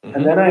 Mm-hmm.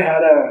 And then I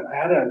had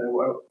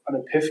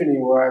an epiphany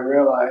where I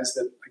realized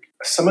that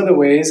some of the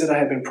ways that I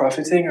had been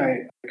profiting,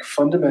 I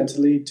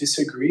fundamentally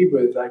disagreed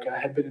with. I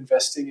had been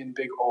investing in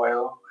big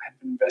oil. I had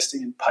been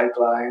investing in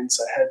pipelines.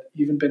 I had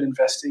even been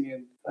investing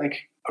in,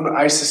 when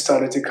ISIS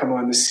started to come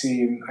on the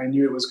scene, I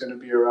knew it was going to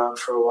be around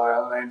for a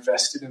while, and I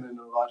invested in a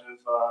lot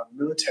of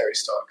military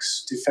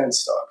stocks,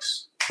 defense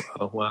stocks.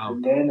 Oh, wow.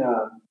 And then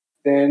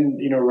Then,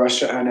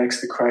 Russia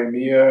annexed the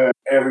Crimea.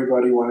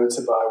 Everybody wanted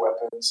to buy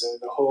weapons, and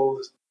the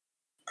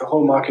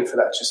whole market for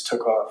that just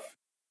took off.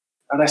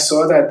 And I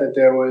saw that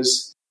there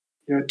was,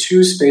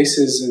 two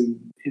spaces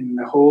in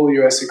the whole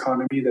U.S.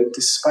 economy that,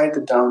 despite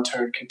the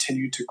downturn,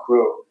 continued to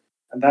grow,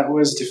 and that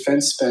was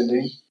defense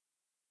spending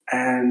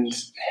and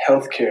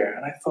healthcare.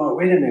 And I thought,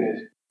 wait a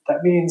minute,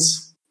 that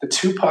means the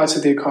two parts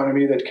of the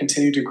economy that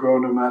continue to grow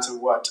no matter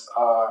what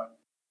are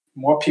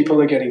more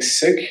people are getting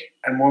sick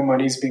and more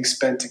money is being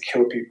spent to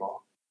kill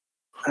people.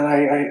 And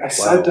I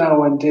sat down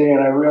one day and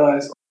I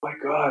realized, oh my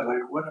God,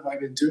 like, what have I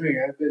been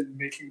doing? I've been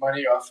making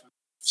money off of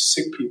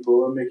sick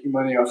people, and making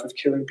money off of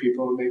killing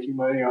people, and making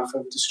money off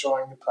of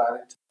destroying the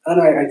planet.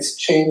 And I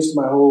changed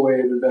my whole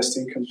way of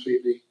investing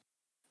completely.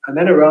 And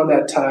then around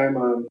that time,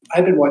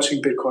 I'd been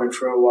watching Bitcoin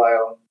for a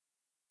while.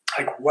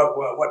 Like, what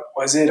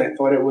was it? I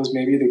thought it was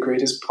maybe the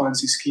greatest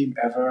Ponzi scheme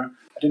ever.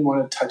 I didn't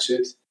want to touch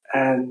it.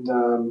 And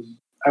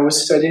I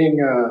was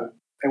studying,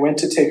 I went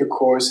to take a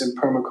course in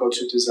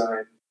permaculture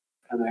design.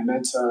 And I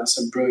met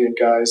some brilliant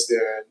guys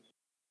there.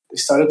 They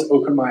started to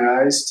open my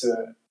eyes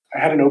I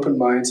had an open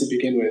mind to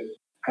begin with.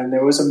 And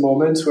there was a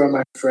moment where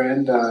my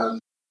friend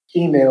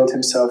emailed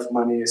himself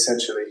money,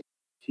 essentially.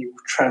 He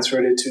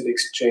transferred it to the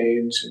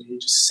exchange and he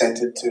just sent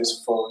it to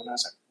his phone. And I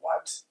was like,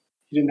 what?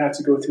 He didn't have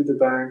to go through the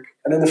bank.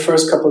 And then the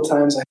first couple of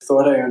times I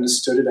thought I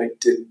understood it, I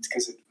didn't,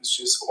 because it was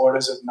just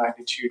orders of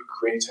magnitude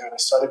greater. And I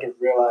started to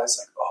realize,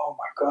 like, oh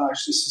my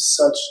gosh, this is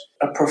such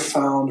a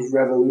profound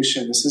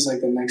revolution. This is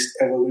like the next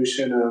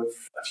evolution of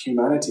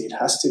humanity. It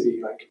has to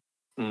be like,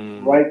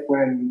 right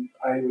when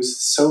I was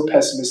so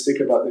pessimistic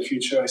about the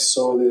future, I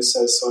saw this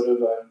as sort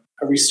of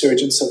a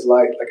resurgence of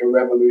light, like a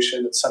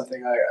revolution. It's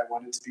something I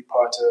wanted to be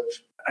part of.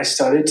 I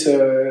started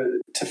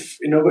to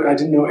I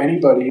didn't know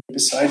anybody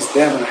besides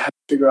them, and I had to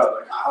figure out,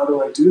 like, how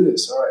do I do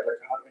this? All right, like,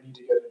 how do I need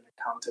to get an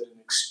account at an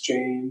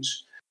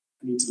exchange?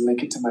 I need to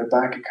link it to my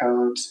bank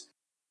account,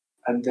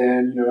 and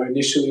then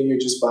initially you're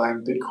just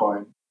buying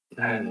Bitcoin.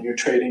 And you're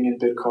trading in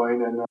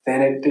Bitcoin, and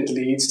then it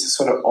leads to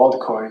sort of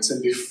altcoins.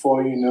 And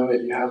before you know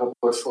it, you have a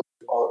portfolio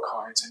of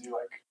altcoins. And you're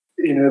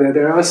like,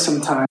 there are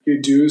some times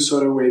you do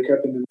sort of wake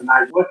up in the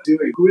night, what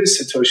doing? Who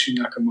is Satoshi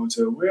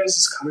Nakamoto? Where is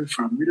this coming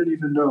from? We don't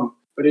even know.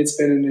 But it's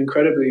been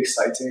incredibly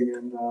exciting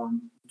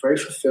and very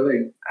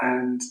fulfilling.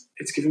 And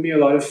it's given me a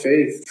lot of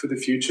faith for the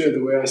future,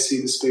 the way I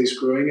see the space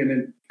growing, and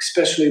then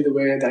especially the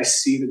way that I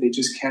see that they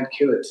just can't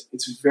kill it.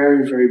 It's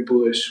very, very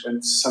bullish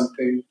when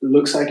something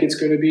looks like it's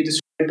going to be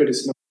destroyed, but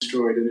it's not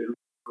destroyed, and it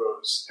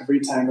grows. Every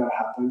time that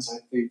happens, I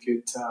think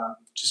it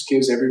just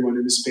gives everyone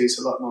in the space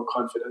a lot more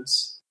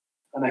confidence.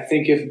 And I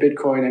think if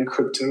Bitcoin and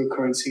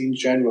cryptocurrency in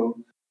general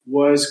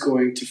was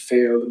going to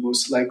fail, the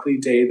most likely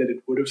day that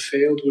it would have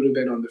failed would have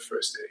been on the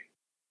first day.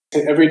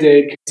 Every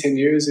day it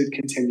continues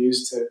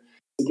to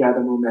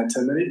gather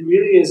momentum. And it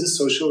really is a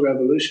social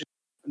revolution.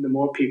 And the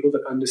more people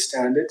that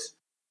understand it,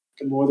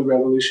 the more the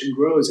revolution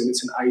grows. And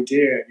it's an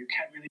idea. You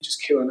can't really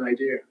just kill an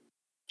idea.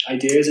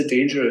 Ideas are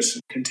dangerous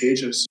and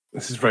contagious.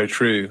 This is very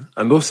true.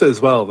 And also as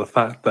well, the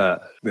fact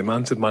that the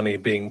amount of money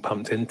being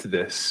pumped into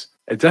this,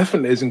 it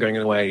definitely isn't going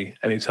away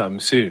anytime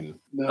soon.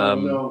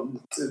 No,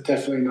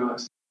 definitely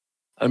not.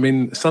 I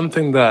mean,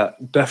 something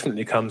that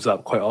definitely comes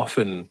up quite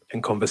often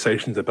in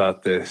conversations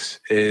about this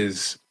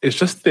is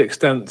just the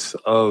extent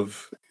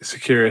of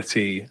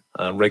security,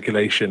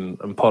 regulation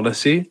and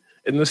policy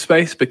in the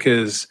space,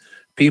 because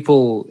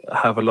people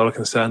have a lot of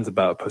concerns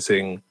about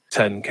putting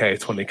 10K,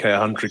 20K,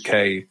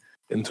 100K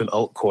into an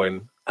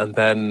altcoin. And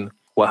then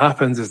what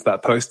happens is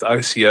that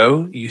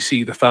post-ICO, you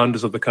see the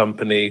founders of the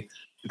company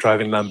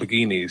driving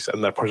Lamborghinis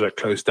and their project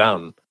closed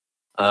down.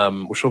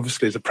 Which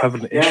obviously is a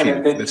prevalent issue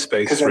in this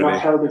space. Because they're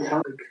not held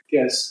accountable.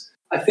 Yes.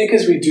 I think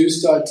as we do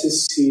start to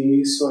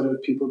see sort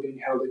of people being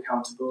held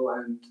accountable,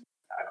 and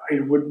I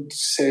wouldn't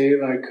say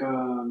like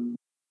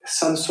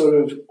some sort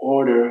of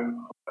order,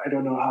 I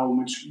don't know how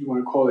much you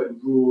want to call it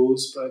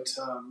rules, but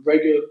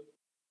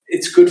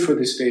it's good for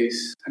the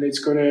space. And it's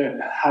going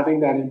to,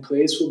 having that in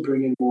place will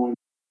bring in more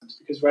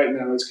investment. Because right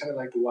now it's kind of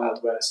like the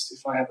Wild West.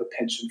 If I have a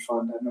pension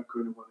fund, I'm not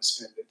going to want to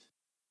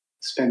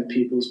spend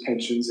people's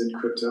pensions in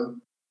crypto.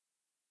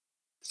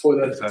 For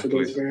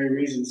those very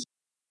reasons.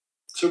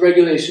 So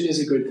regulation is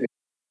a good thing.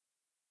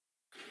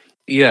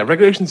 Yeah,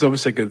 regulation is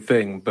obviously a good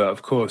thing, but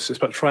of course, it's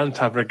about trying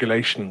to have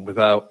regulation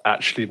without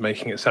actually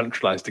making it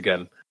centralized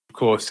again. Of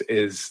course,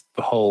 is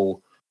the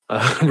whole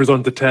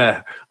raison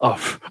d'etre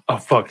of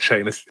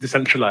blockchain. It's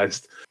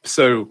decentralized.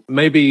 So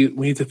maybe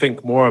we need to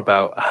think more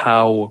about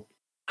how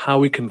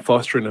we can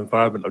foster an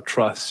environment of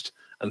trust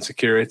and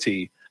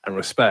security and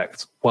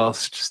respect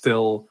whilst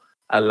still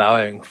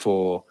allowing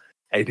for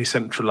a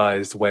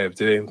decentralized way of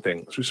doing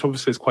things, which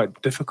obviously is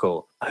quite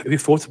difficult. Have you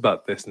thought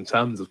about this in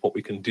terms of what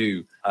we can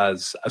do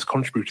as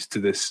contributors to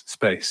this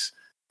space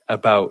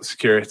about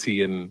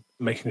security and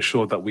making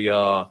sure that we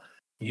are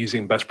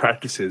using best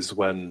practices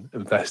when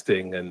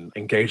investing and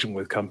engaging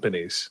with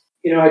companies?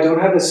 I don't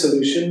have a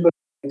solution, but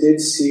I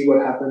did see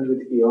what happened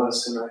with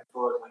EOS, and I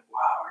thought, like,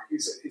 wow,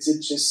 is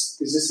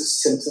this a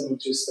symptom of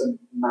just the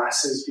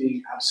masses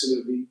being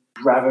absolutely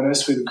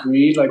ravenous with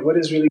greed. Like, what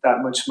is really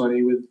that much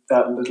money with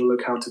that little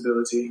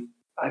accountability?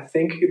 I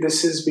think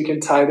we can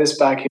tie this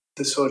back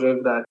into sort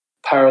of that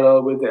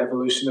parallel with the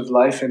evolution of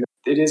life, and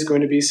it is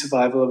going to be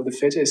survival of the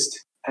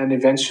fittest. And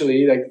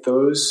eventually, like,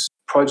 those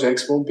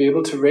projects won't be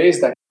able to raise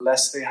that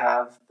unless they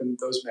have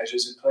those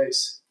measures in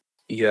place.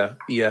 Yeah.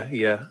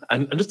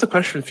 And just a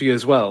question for you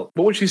as well.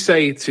 What would you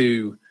say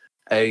to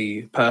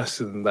a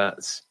person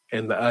that's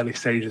in the early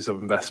stages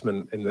of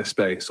investment in this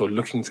space or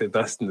looking to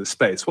invest in this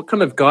space? What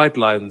kind of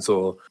guidelines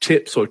or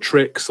tips or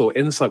tricks or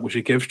insight would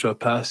you give to a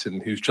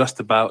person who's just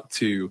about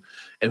to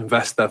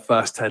invest their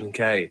first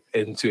 10K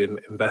into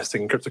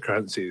investing in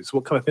cryptocurrencies?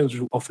 What kind of things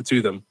would you offer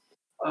to them?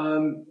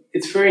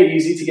 It's very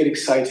easy to get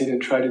excited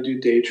and try to do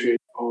day trade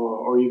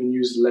or even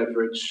use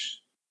leverage,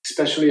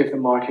 especially if the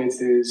market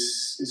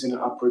is in an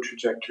upward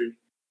trajectory.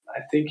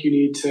 I think you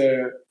need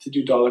to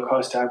do dollar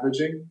cost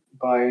averaging,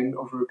 buy in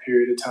over a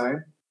period of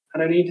time.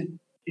 And you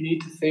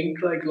need to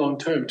think like long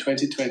term,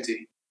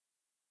 2020.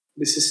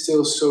 This is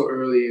still so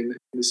early in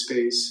the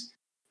space.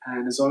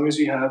 And as long as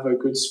you have a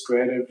good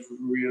spread of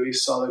really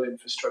solid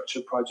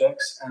infrastructure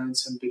projects and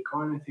some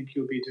Bitcoin, I think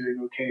you'll be doing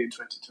okay in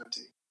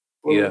 2020.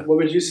 What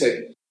would you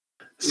say?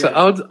 So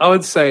I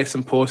would say it's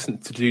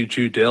important to do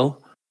due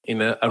dil, and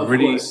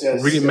really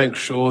make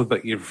sure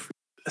that you've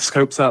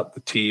scoped out the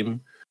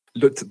team,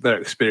 looked at their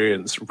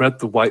experience, read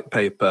the white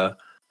paper,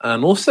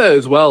 and also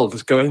as well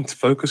just going to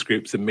focus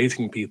groups and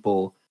meeting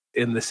people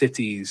in the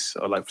cities,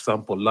 or like for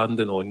example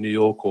London or New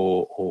York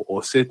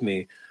or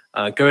Sydney,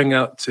 going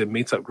out to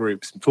meetup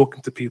groups and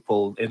talking to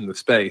people in the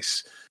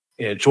space.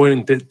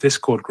 Joining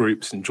Discord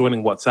groups and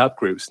joining WhatsApp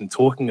groups and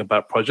talking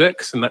about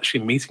projects and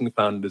actually meeting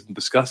founders and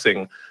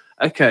discussing,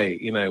 okay,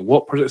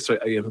 what projects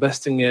are you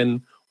investing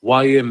in?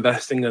 Why are you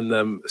investing in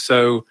them?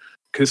 So,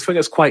 because I think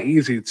it's quite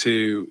easy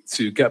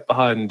to get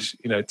behind,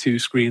 two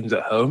screens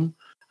at home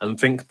and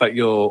think that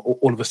you're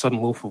all of a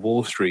sudden Wolf of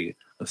Wall Street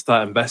and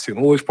start investing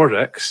in all these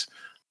projects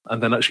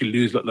and then actually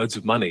lose loads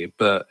of money.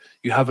 But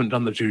you haven't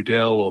done the due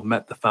dil or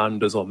met the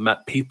founders or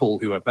met people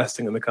who are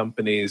investing in the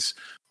companies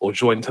or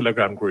joined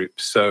Telegram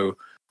groups. So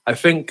I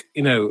think,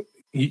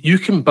 you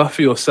can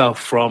buffer yourself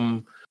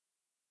from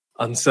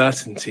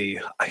uncertainty.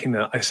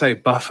 I say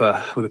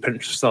buffer with a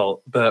pinch of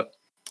salt, but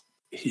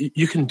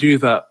you can do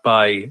that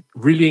by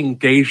really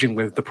engaging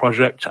with the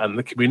project and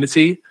the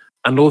community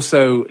and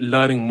also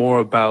learning more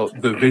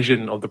about the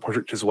vision of the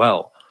project as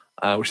well,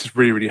 which is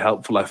really, really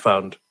helpful, I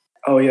found.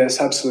 Oh, yes,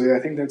 absolutely. I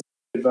think that's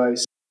good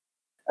advice.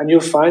 And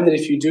you'll find that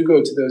if you do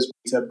go to those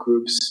meetup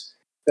groups,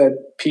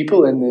 that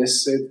people in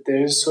this,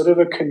 there's sort of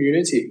a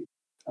community.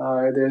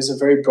 There's a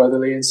very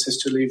brotherly and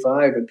sisterly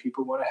vibe, and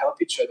people want to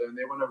help each other and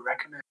they want to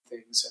recommend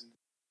things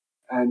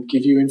and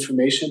give you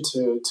information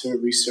to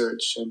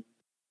research. And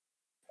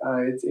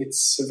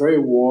it's a very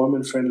warm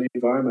and friendly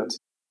environment.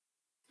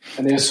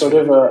 And there's sort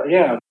of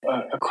a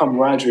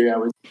camaraderie,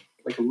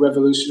 like a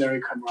revolutionary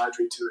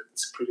camaraderie to it.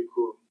 It's pretty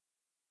cool.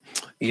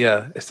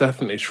 Yeah, it's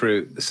definitely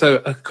true. So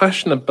a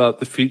question about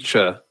the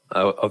future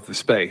of the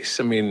space.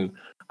 I mean,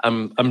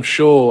 I'm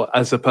sure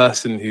as a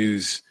person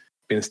who's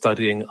been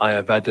studying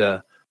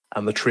Ayurveda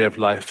and the tree of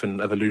life and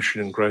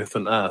evolution and growth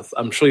on Earth,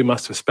 I'm sure you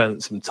must have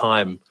spent some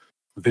time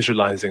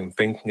visualizing,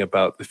 thinking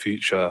about the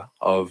future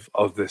of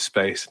this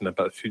space and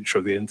about the future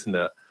of the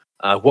internet.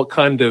 What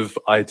kind of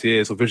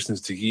ideas or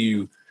visions do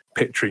you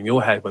picture in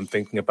your head when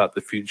thinking about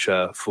the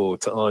future for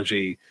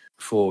technology,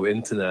 for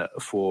internet,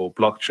 for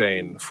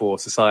blockchain, for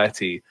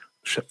society?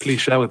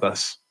 Please share with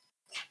us.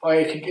 Well,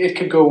 it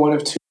could go one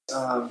of two.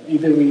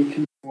 Either we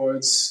can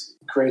towards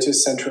greater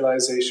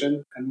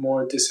centralization and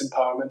more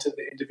disempowerment of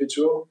the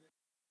individual,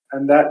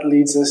 and that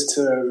leads us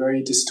to a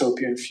very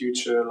dystopian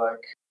future.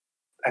 Like,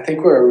 I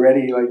think we're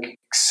already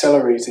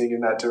accelerating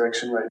in that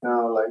direction right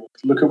now. Like,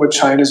 look at what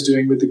China's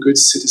doing with the good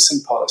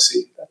citizen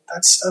policy.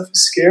 That stuff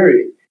is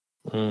scary.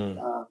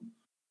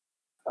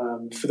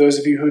 For those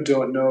of you who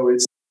don't know,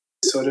 it's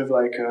sort of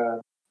like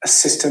a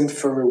system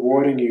for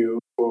rewarding you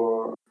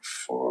for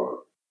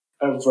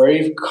a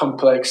very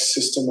complex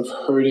system of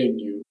hurting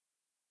you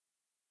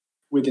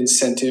with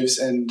incentives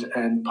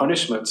and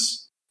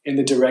punishments in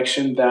the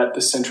direction that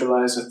the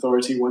centralized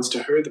authority wants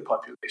to herd the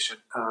population,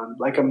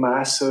 like a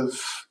mass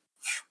of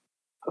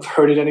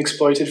herded and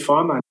exploited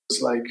farm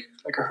animals, like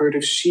a herd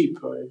of sheep.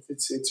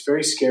 It's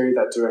very scary,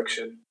 that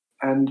direction.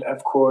 And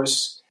of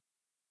course,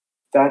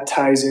 that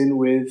ties in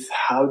with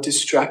how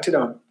distracted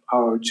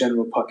our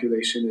general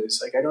population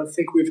is. Like, I don't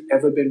think we've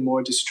ever been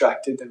more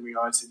distracted than we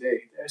are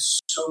today.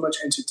 There's so much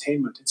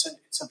entertainment. It's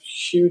a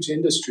huge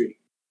industry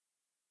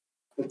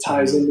that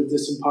ties into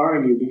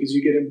disempowering you, because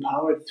you get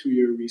empowered through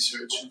your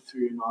research and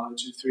through your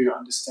knowledge and through your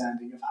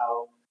understanding of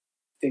how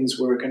things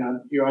work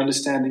and your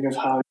understanding of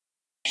how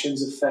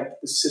actions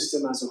affect the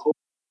system as a whole.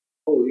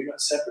 You're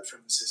not separate from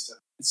the system.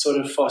 It sort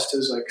of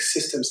fosters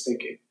systems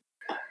thinking.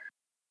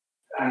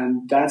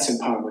 And that's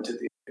empowerment of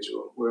the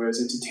individual,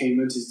 whereas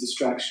entertainment is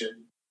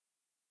distraction,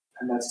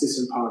 and that's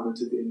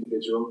disempowerment of the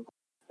individual.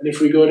 And if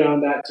we go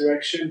down that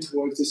direction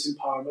towards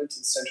disempowerment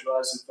and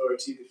centralized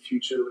authority, the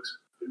future looks,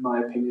 in my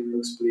opinion,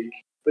 looks bleak.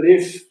 But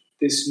if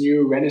this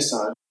new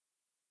renaissance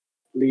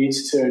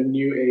leads to a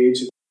new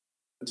age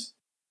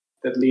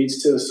that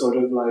leads to a sort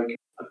of like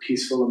a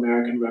peaceful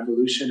American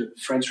Revolution and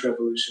the French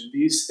Revolution.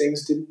 These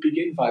things didn't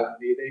begin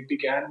violently. They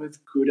began with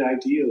good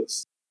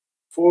ideals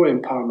for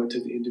empowerment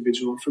of the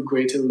individual, for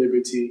greater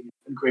liberty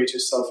and greater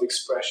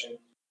self-expression.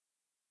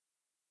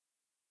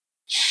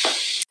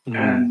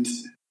 And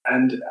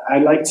I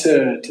like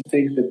to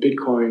think that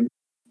Bitcoin,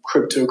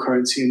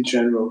 cryptocurrency in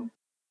general,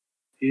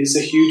 is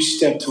a huge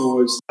step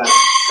towards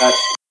that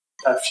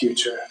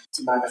future,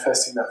 to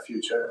manifesting that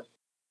future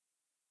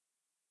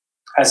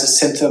as a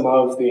symptom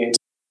of the internet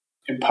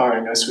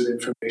empowering us with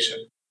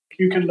information.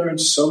 You can learn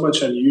so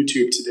much on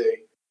YouTube today,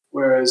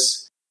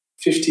 whereas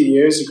 50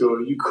 years ago,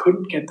 you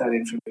couldn't get that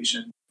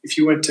information. If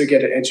you went to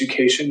get an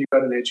education, you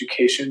got an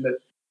education that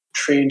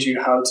trained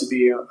you how to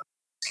be a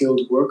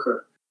skilled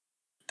worker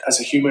as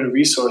a human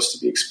resource to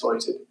be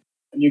exploited.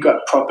 And you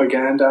got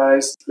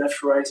propagandized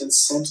left, right, and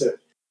center.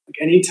 Like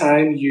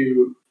anytime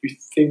you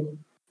think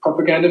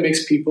propaganda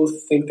makes people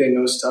think they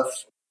know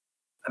stuff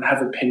and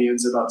have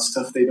opinions about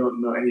stuff they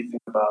don't know anything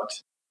about.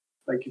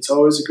 Like it's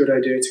always a good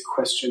idea to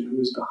question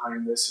who's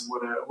behind this and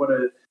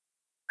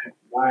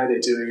why are they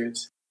doing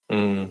it.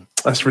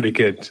 That's really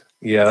good.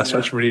 Yeah,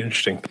 that's really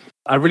interesting.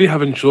 I really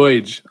have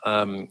enjoyed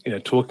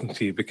talking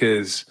to you,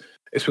 because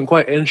it's been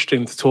quite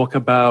interesting to talk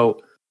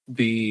about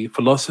the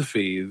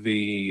philosophy,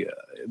 the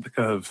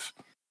kind of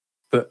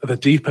the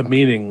deeper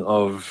meaning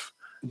of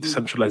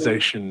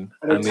decentralization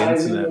and the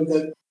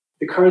internet.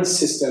 The current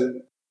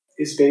system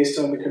is based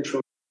on the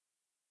control,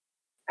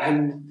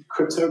 and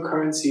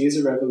cryptocurrency is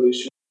a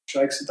revolution. It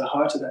strikes at the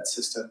heart of that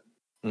system,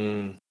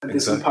 and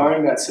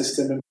disempowering that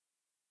system.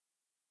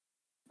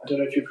 I don't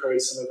know if you've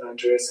heard some of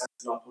Andreas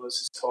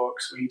Antonopoulos'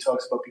 talks, where he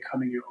talks about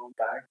becoming your own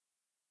bank.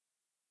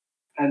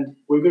 And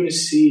we're going to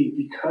see,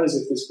 because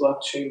if this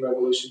blockchain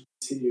revolution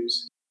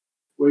continues,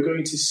 we're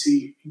going to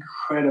see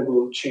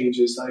incredible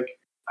changes. Like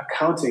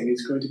accounting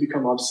is going to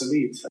become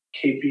obsolete. Like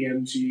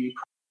KPMG,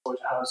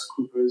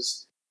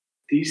 PricewaterhouseCoopers,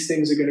 these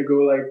things are going to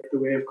go like the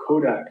way of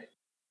Kodak.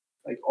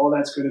 Like all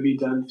that's going to be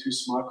done through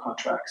smart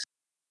contracts.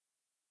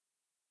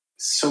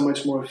 So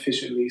much more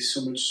efficiently,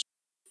 so much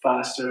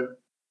faster.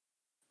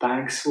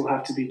 Banks will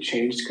have to be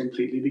changed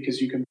completely, because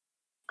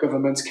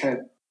governments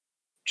can't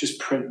just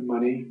print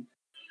money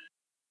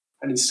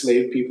and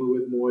enslave people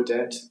with more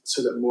debt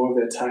so that more of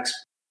their tax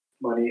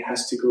money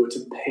has to go to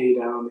pay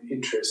down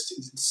interest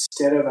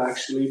instead of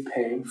actually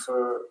paying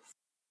for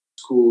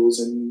schools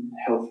and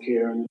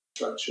healthcare and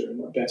infrastructure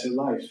and a better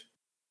life.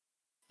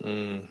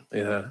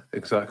 Yeah,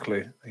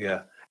 exactly.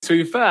 Yeah.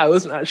 To be fair, I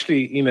wasn't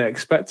actually,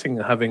 expecting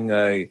having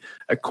a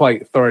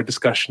quite thorough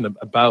discussion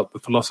about the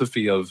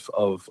philosophy of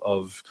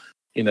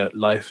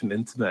life and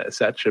internet,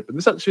 etc. But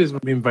this actually has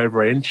been very,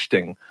 very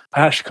interesting.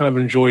 I actually kind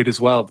of enjoyed as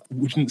well.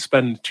 We didn't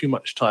spend too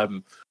much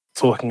time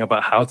talking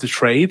about how to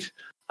trade,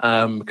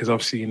 because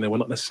obviously, we're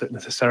not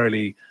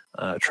necessarily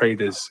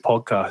traders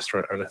podcast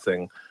or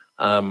anything.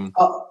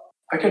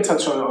 I can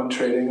touch on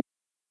trading.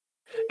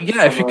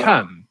 Yeah, if you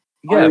can.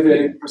 Yeah,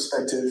 Ayurvedic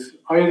perspective.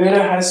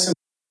 Ayurveda has some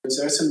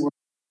words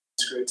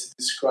to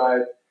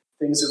describe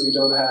things that we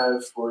don't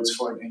have words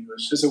for in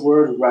English. There's a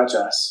word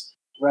rajas.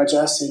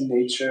 Rajas in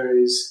nature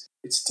is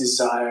its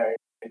desire,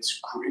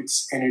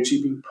 its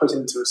energy being put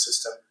into a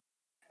system.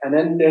 And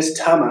then there's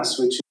tamas,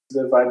 which is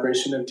the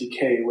vibration of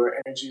decay,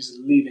 where energy is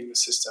leaving the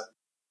system.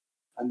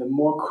 And the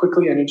more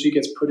quickly energy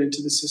gets put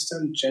into the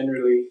system,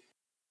 generally,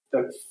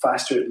 the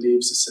faster it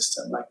leaves the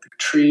system. Like the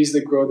trees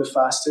that grow the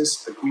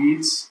fastest, the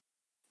weeds,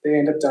 they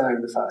end up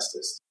dying the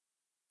fastest.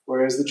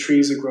 Whereas the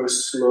trees that grow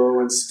slow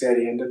and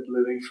steady end up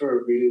living for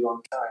a really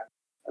long time.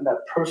 And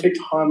that perfect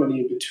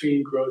harmony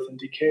between growth and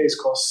decay is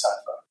called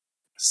sattva.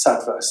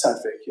 Sattva.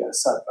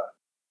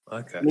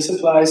 Okay. And this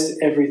applies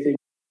to everything.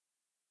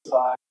 This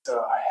applies to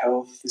our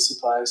health. This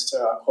applies to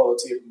our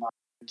quality of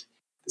mind.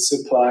 This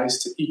applies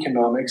to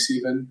economics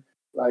even.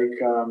 Like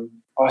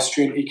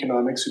Austrian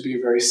economics would be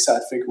a very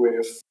sattvic way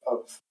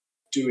of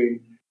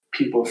doing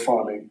people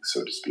farming,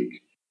 so to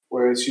speak.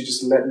 Whereas you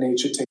just let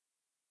nature take,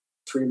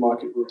 free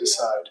market will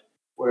decide.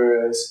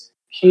 Whereas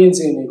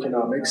Keynesian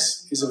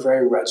economics is a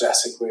very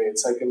rajasic way.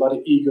 It's like a lot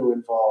of ego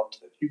involved.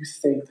 That you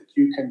think that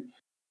you can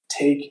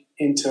take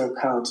into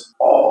account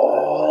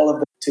all of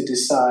them to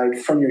decide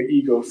from your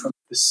ego, from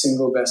the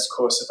single best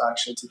course of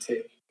action to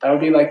take. That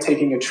would be like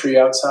taking a tree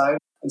outside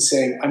and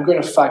saying, I'm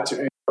going to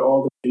factor in where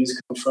all the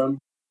trees come from,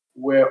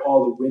 where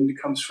all the wind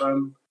comes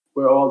from,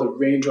 where all the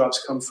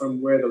raindrops come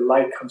from, where the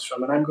light comes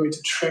from, and I'm going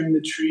to trim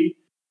the tree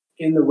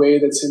in the way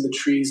that's in the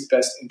tree's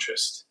best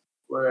interest.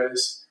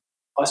 Whereas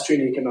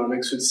Austrian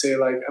economics would say,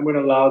 like, I'm going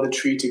to allow the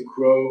tree to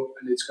grow,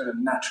 and it's going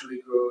to naturally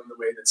grow in the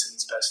way that's in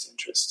its best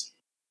interest.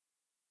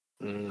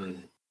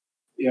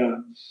 Yeah.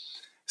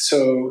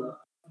 So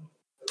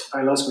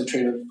I lost my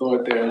train of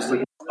thought there. I was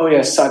looking,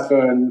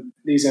 sattva and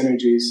these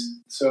energies.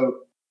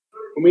 So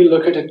when we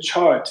look at a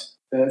chart,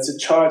 as the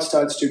chart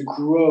starts to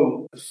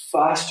grow, the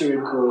faster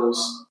it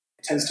grows,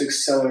 it tends to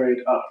accelerate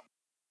up.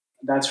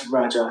 That's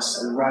rajas.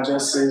 And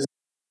rajas is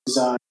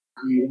desire,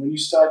 greed, when you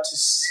start to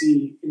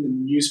see in the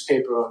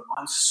newspaper,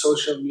 on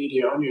social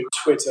media, on your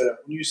Twitter,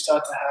 when you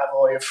start to have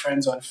all your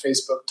friends on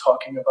Facebook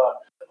talking about,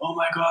 oh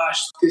my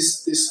gosh,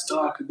 this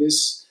stock,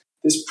 this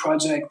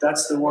project,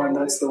 that's the one.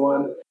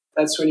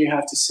 That's when you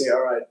have to say,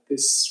 all right,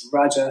 this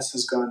Rajas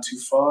has gone too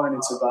far, and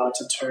it's about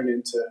to turn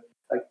into,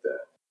 like, the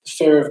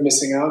fear of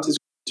missing out is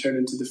going to turn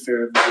into the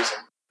fear of losing.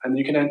 And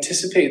you can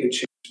anticipate the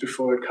change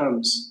before it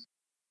comes.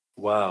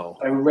 Wow.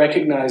 By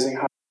recognizing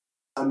how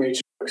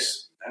nature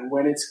works. And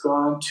when it's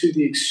gone to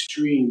the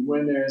extreme,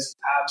 when there's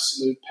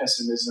absolute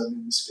pessimism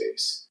in the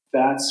space,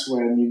 that's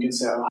when you can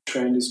say, oh, the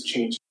trend is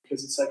changing.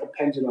 Because it's like a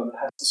pendulum that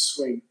has to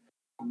swing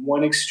from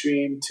one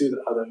extreme to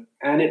the other.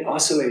 And it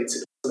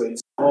oscillates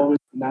always.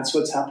 And that's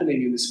what's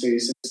happening in the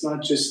space. It's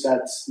not just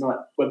that's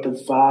not what the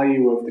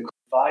value of the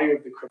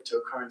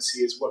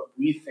cryptocurrency is, what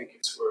we think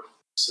it's worth.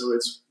 So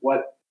it's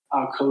what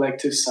our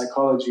collective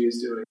psychology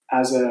is doing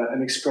as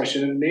an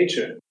expression of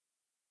nature.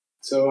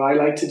 So I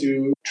like to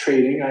do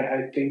trading.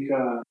 I think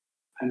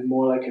I'm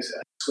more like a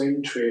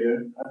swing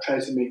trader. I try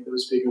to make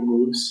those bigger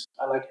moves.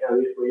 I like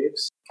Elliott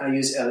waves. I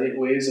use Elliott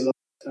waves a lot.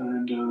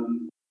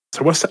 And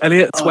so what's the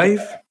Elliott's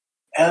wave?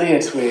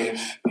 Elliott wave.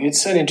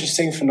 It's an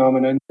interesting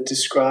phenomenon that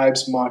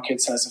describes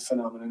markets as a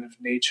phenomenon of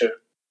nature.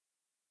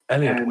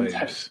 Elliott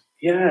waves.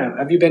 Yeah.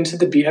 Have you been to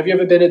the beach? Have you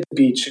ever been at the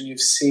beach and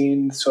you've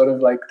seen sort of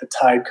like the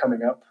tide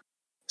coming up?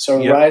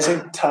 So a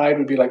rising tide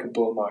would be like a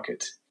bull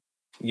market.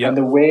 Yep. And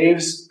the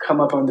waves come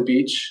up on the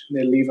beach, and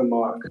they leave a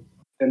mark.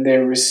 Then they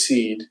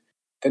recede.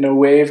 Then a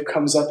wave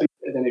comes up,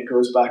 and then it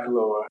goes back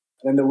lower.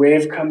 And then the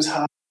wave comes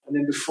high. And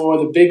then before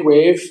the big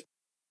wave,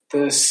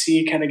 the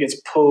sea kind of gets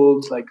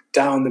pulled like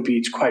down the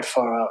beach quite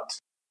far out.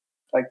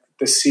 Like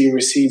the sea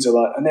recedes a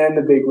lot. And then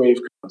the big wave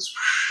comes.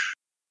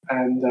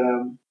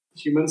 And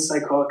human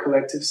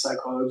collective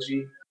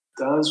psychology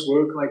does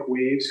work like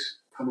waves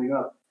coming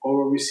up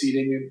or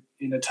receding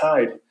in a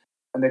tide.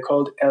 And they're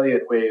called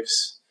Elliott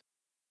waves.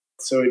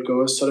 So it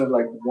goes sort of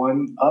like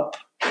 1 up,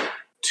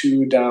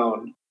 2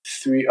 down,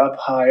 3 up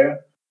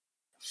higher,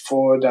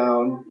 4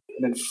 down,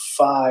 and then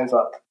 5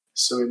 up.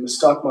 So in the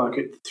stock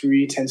market,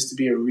 3 tends to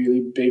be a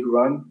really big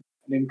run.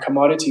 And in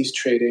commodities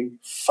trading,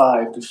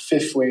 5, the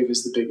 5th wave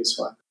is the biggest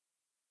one.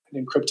 And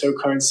in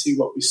cryptocurrency,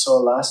 what we saw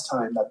last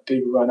time, that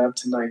big run up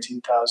to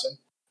 19,000,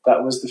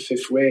 that was the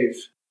 5th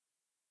wave.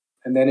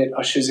 And then it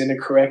ushers in a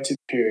corrective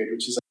period,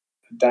 which is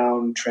a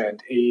downtrend,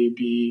 A,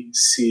 B,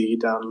 C,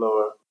 down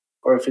lower.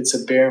 Or if it's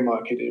a bear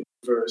market, it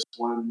reverses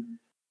 1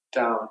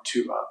 down,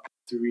 2 up,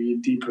 3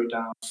 deeper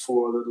down,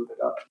 4 a little bit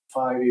up,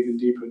 5 even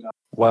deeper down.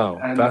 Wow,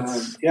 and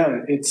that's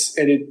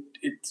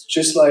it's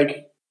just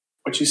like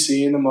what you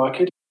see in the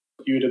market.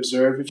 You would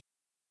observe if you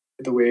look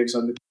at the waves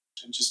on the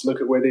beach and just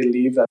look at where they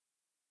leave that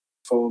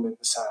foam in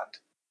the sand.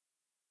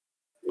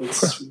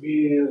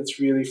 It's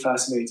really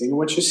fascinating. And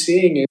what you're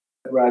seeing is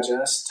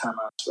Rajas,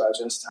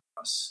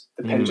 Tamas,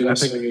 the pendulum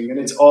swinging, and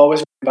it's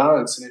always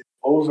balanced, and it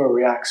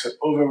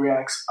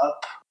overreacts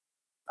up,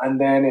 and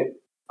then it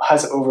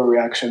has an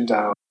overreaction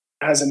down,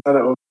 it has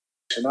another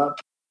overreaction up,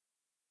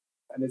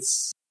 and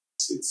it's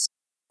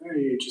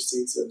very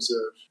interesting to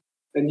observe.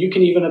 And you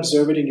can even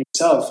observe it in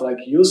yourself. Like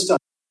you'll start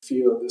to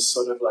feel this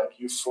sort of like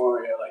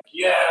euphoria, like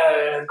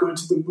yeah, going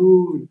to the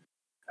moon,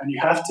 and you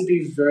have to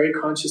be very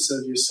conscious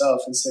of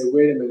yourself and say,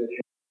 wait a minute here,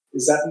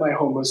 is that my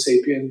Homo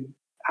sapien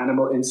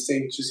animal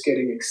instinct just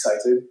getting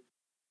excited?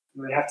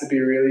 And you have to be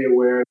really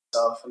aware of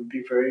yourself and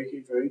be very,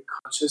 very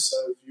conscious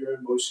of your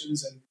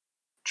emotions. And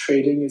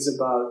trading is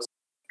about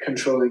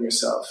controlling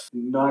yourself,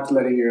 not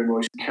letting your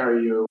emotions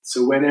carry you.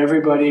 So when you're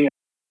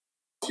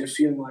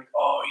feeling like,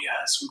 oh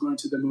yes, we're going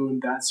to the moon,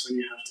 that's when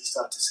you have to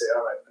start to say,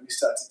 all right, let me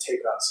start to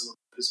take out some of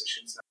the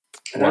positions now.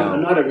 And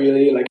I'm not a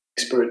really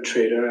expert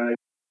trader. I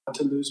want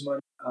to lose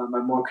money.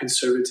 I'm more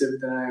conservative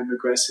than I am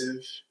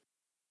aggressive.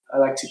 I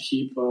like to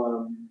keep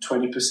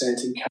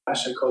 20% in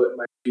cash. I call it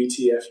my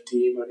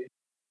BTFD money.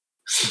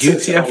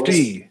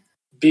 BTFD?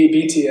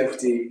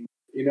 BTFD.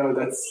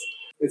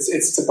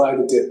 It's to buy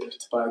the dip.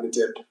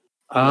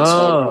 Oh. So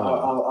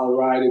I'll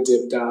ride a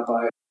dip down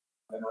by it,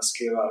 and I'll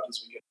scale out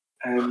as we get.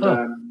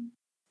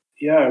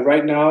 And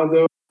right now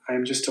though,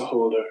 I'm just a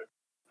holder.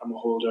 I'm a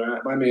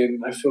holder. I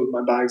mean, I filled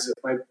my bags up.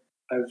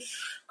 I've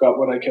got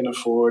what I can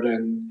afford,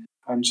 and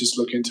I'm just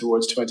looking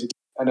towards 20.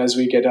 And as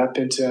we get up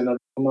into another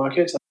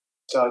market, I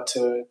start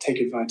to take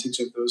advantage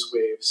of those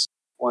waves.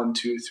 1,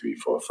 2, 3,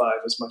 4, 5,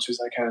 as much as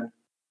I can.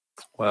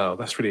 Wow,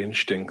 that's really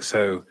interesting.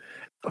 So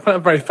I find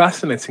it very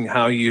fascinating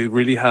how you've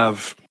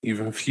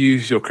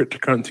infused your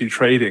cryptocurrency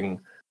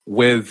trading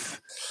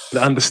with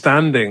the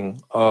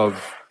understanding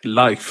of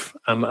life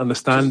and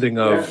understanding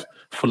of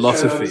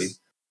philosophy.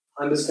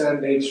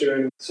 Understand nature.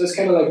 And so it's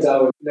kind of like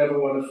Darwin.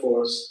 Don't want to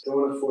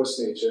force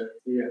nature.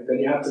 Yeah. Then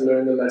you have to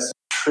learn the lesson.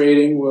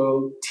 Trading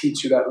will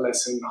teach you that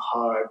lesson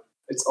hard.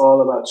 It's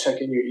all about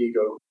checking your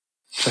ego.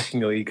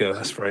 Checking your ego.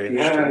 That's very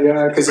interesting.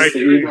 Yeah, because it's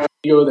the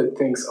ego that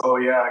thinks, oh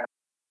yeah,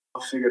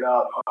 I'll figure it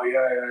out. Oh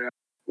yeah.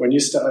 When you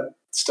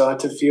start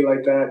to feel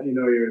like that,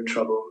 you're in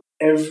trouble.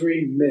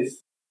 Every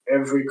myth,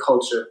 every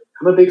culture.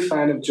 I'm a big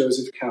fan of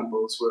Joseph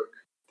Campbell's work.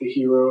 the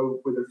hero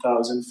with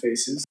 1,000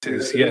 faces.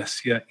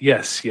 Yes.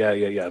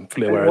 I'm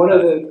fully And aware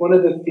of that. one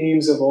of the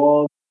themes of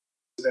all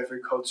of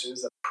every culture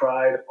is that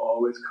pride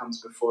always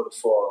comes before the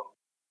fall.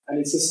 And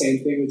it's the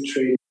same thing with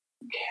trading.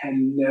 You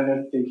can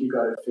never think you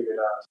got it figured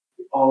out.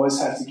 You always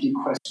have to keep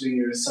questioning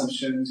your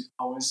assumptions.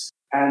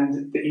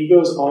 And the ego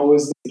is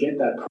always to get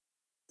that pride.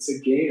 It's a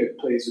game it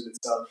plays with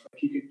itself.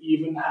 Like you can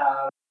even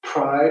have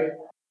pride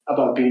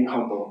about being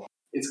humble.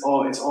 It's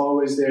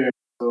always there.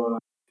 So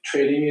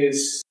trading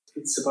it's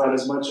about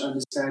as much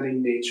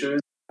understanding nature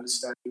as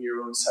understanding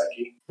your own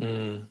psyche.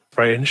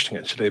 Very interesting,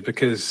 actually,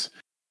 because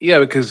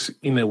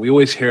we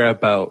always hear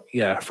about,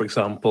 for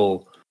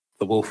example,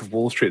 the Wolf of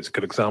Wall Street is a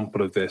good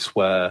example of this,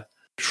 where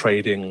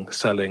trading,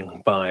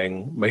 selling,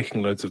 buying,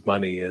 making loads of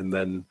money, and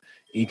then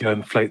ego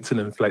inflates and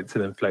inflates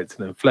and inflates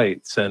and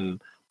inflates,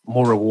 and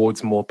more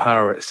rewards, more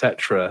power,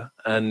 etc.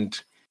 And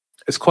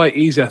it's quite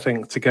easy, I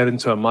think, to get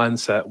into a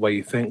mindset where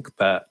you think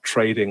that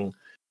trading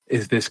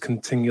is this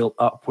continual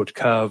upward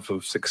curve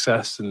of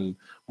success and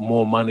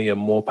more money and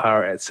more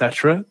power,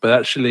 etc. But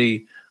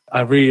actually,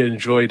 I really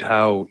enjoyed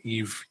how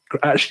you've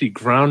actually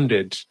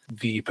grounded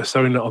the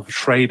persona of a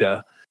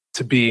trader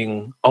to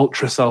being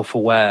ultra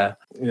self-aware,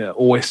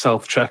 always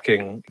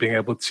self-checking, being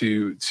able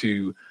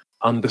to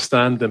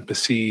understand and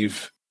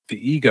perceive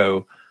the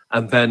ego,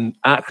 and then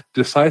act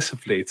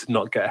decisively to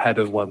not get ahead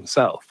of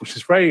oneself, which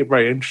is very,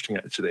 very interesting,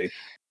 actually.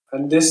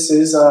 And this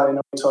is,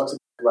 we talked about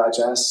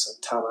Rajas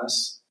and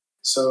Tamas,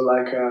 so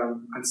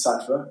and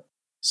Sattva.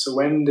 So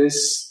when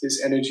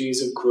these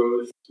energies of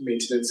growth,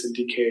 maintenance, and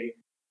decay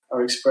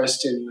are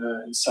expressed in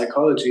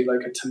psychology, like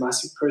a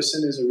tamasic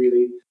person is a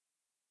really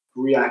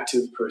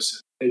reactive person.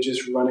 They're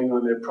just running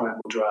on their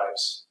primal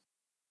drives,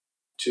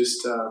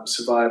 just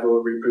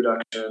survival,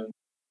 reproduction,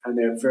 and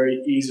they're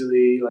very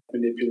easily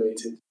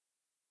manipulated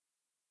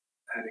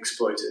and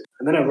exploited.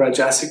 And then a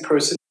Rajasic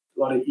person, a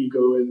lot of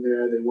ego in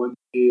there. They want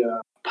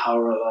the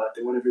power a lot.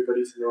 They want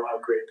everybody to know how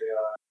great they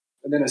are.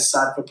 And then a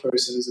Sattva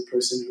person is a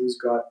person who's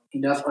got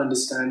enough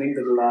understanding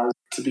that allows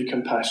to be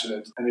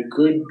compassionate. And a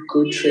good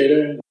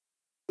trader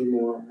is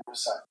more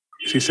Sattva.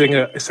 So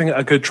you're saying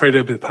a good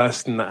trader is a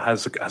person that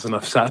has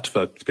enough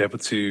sattva to be able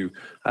to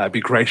be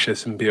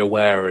gracious and be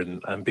aware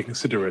and be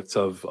considerate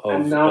of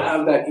and not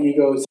have that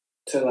ego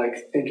to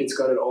think it's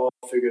got it all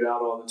figured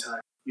out all the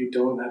time. You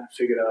don't have it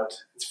figured out.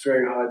 It's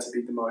very hard to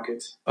beat the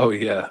market. Oh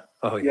yeah,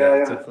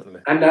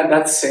 definitely. And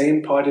that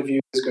same part of you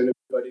is going to be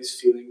everybody's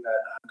feeling that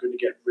I'm going to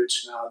get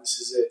rich now. This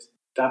is it.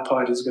 That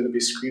part is going to be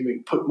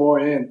screaming, put more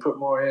in. And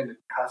you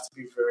have to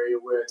be very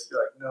aware to be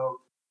like, no,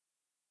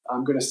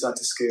 I'm going to start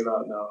to scale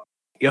out now.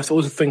 You have to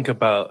also think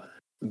about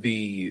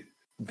the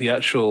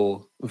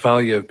actual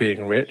value of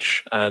being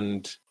rich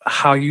and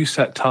how you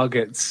set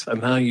targets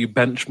and how you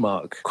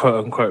benchmark,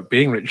 quote unquote,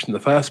 being rich in the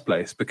first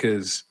place.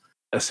 Because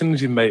as soon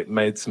as you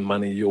made some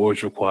money, you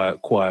always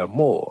acquire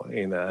more.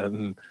 And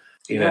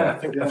I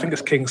think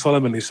it's King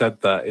Solomon who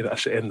said that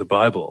actually in the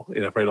Bible,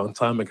 a very long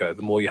time ago.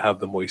 The more you have,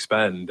 the more you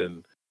spend.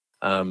 And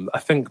I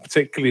think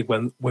particularly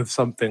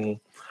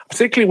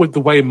particularly with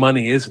the way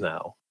money is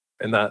now,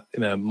 and that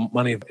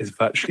money is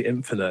virtually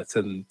infinite,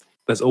 and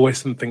there's always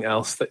something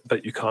else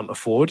that you can't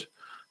afford.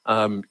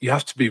 You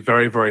have to be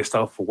very, very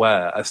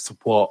self-aware as to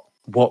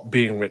what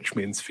being rich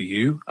means for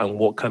you, and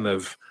what kind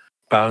of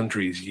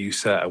boundaries you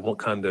set, and what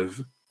kind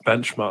of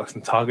benchmarks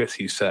and targets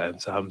you set in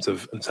terms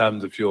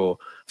of your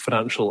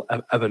financial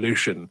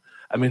evolution.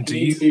 I mean,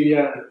 if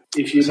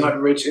you're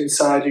not rich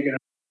inside, you're gonna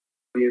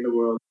be in the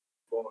world.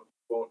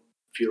 Won't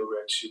feel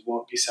rich. You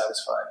won't be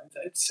satisfied.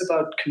 It's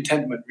about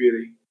contentment,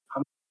 really.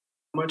 How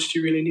much do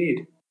you really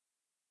need?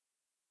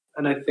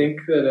 And I think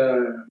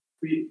that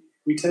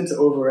we tend to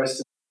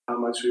overestimate how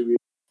much we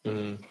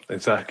really.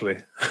 Exactly.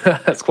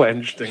 That's quite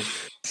interesting.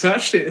 So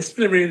actually, it's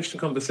been a really interesting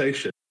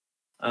conversation.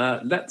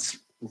 Let's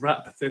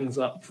wrap things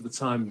up for the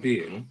time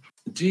being.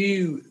 Do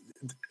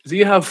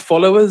you have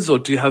followers, or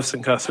do you have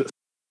some kind of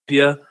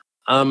media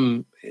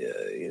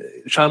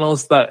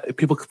channels that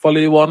people can follow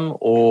you on,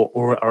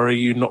 or are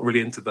you not really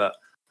into that?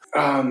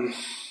 I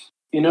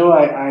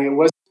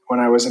was when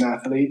I was an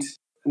athlete,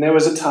 and there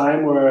was a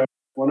time where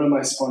one of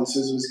my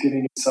sponsors was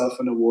giving itself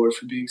an award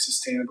for being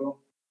sustainable.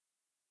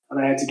 And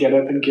I had to get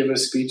up and give a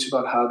speech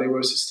about how they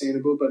were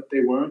sustainable, but they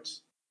weren't.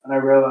 And I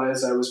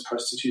realized I was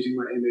prostituting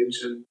my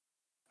image, and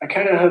I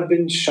kind of have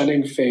been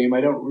shunning fame. I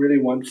don't really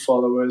want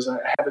followers. I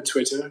have a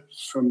Twitter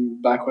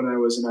from back when I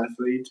was an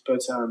athlete,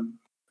 but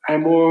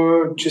I'm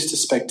more just a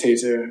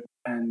spectator.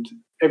 And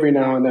every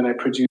now and then I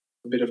produce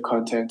a bit of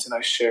content and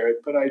I share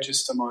it, but I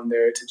just am on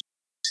there to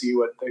see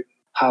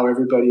how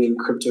everybody in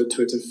crypto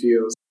Twitter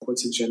feels,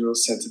 what's the general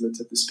sentiment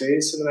of the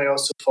space. And then I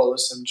also follow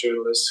some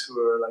journalists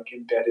who are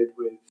embedded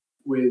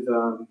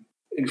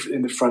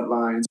in the front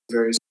lines,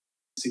 various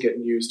to get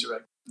news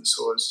direct from the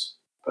source.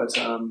 But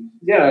I'm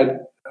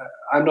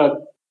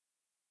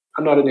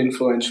not an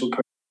influential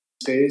person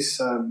in space.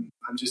 I'm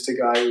just a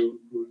guy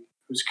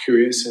who's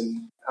curious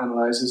and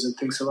analyzes and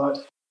thinks a lot.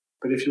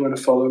 But if you want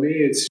to follow me,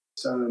 it's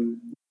just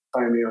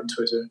find me on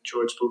Twitter,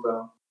 George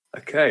Bouvel.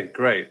 Okay,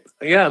 great.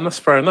 Yeah, and that's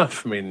fair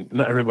enough. I mean,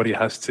 not everybody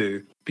has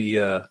to be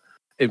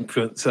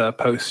influencer,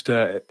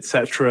 poster,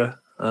 etc.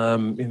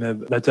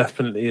 There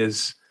definitely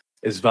is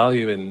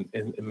value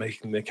in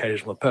making the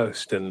occasional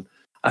post, and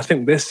I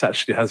think this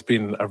actually has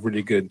been a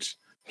really good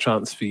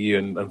chance for you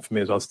and for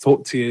me as well to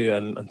talk to you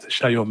and to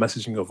share your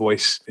message and your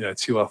voice,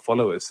 to our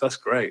followers. That's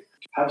great.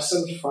 Have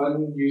some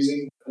fun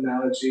using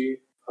analogy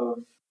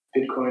of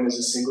Bitcoin as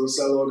a single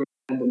cell organ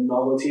and the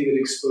novelty that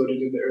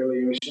exploded in the early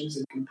emissions,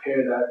 and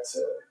compare that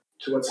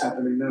to what's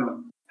happening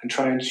now, and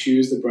try and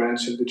choose the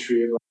branch of the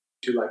tree of life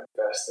you like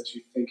best, that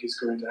you think is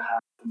going to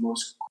have the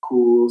most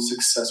cool,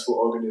 successful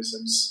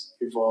organisms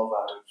evolve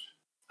out of.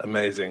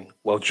 Amazing.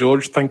 Well,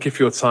 George, thank you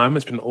for your time.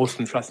 It's been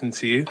awesome chatting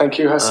to you. Thank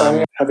you,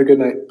 Hassani. Have a good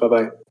night.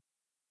 Bye-bye.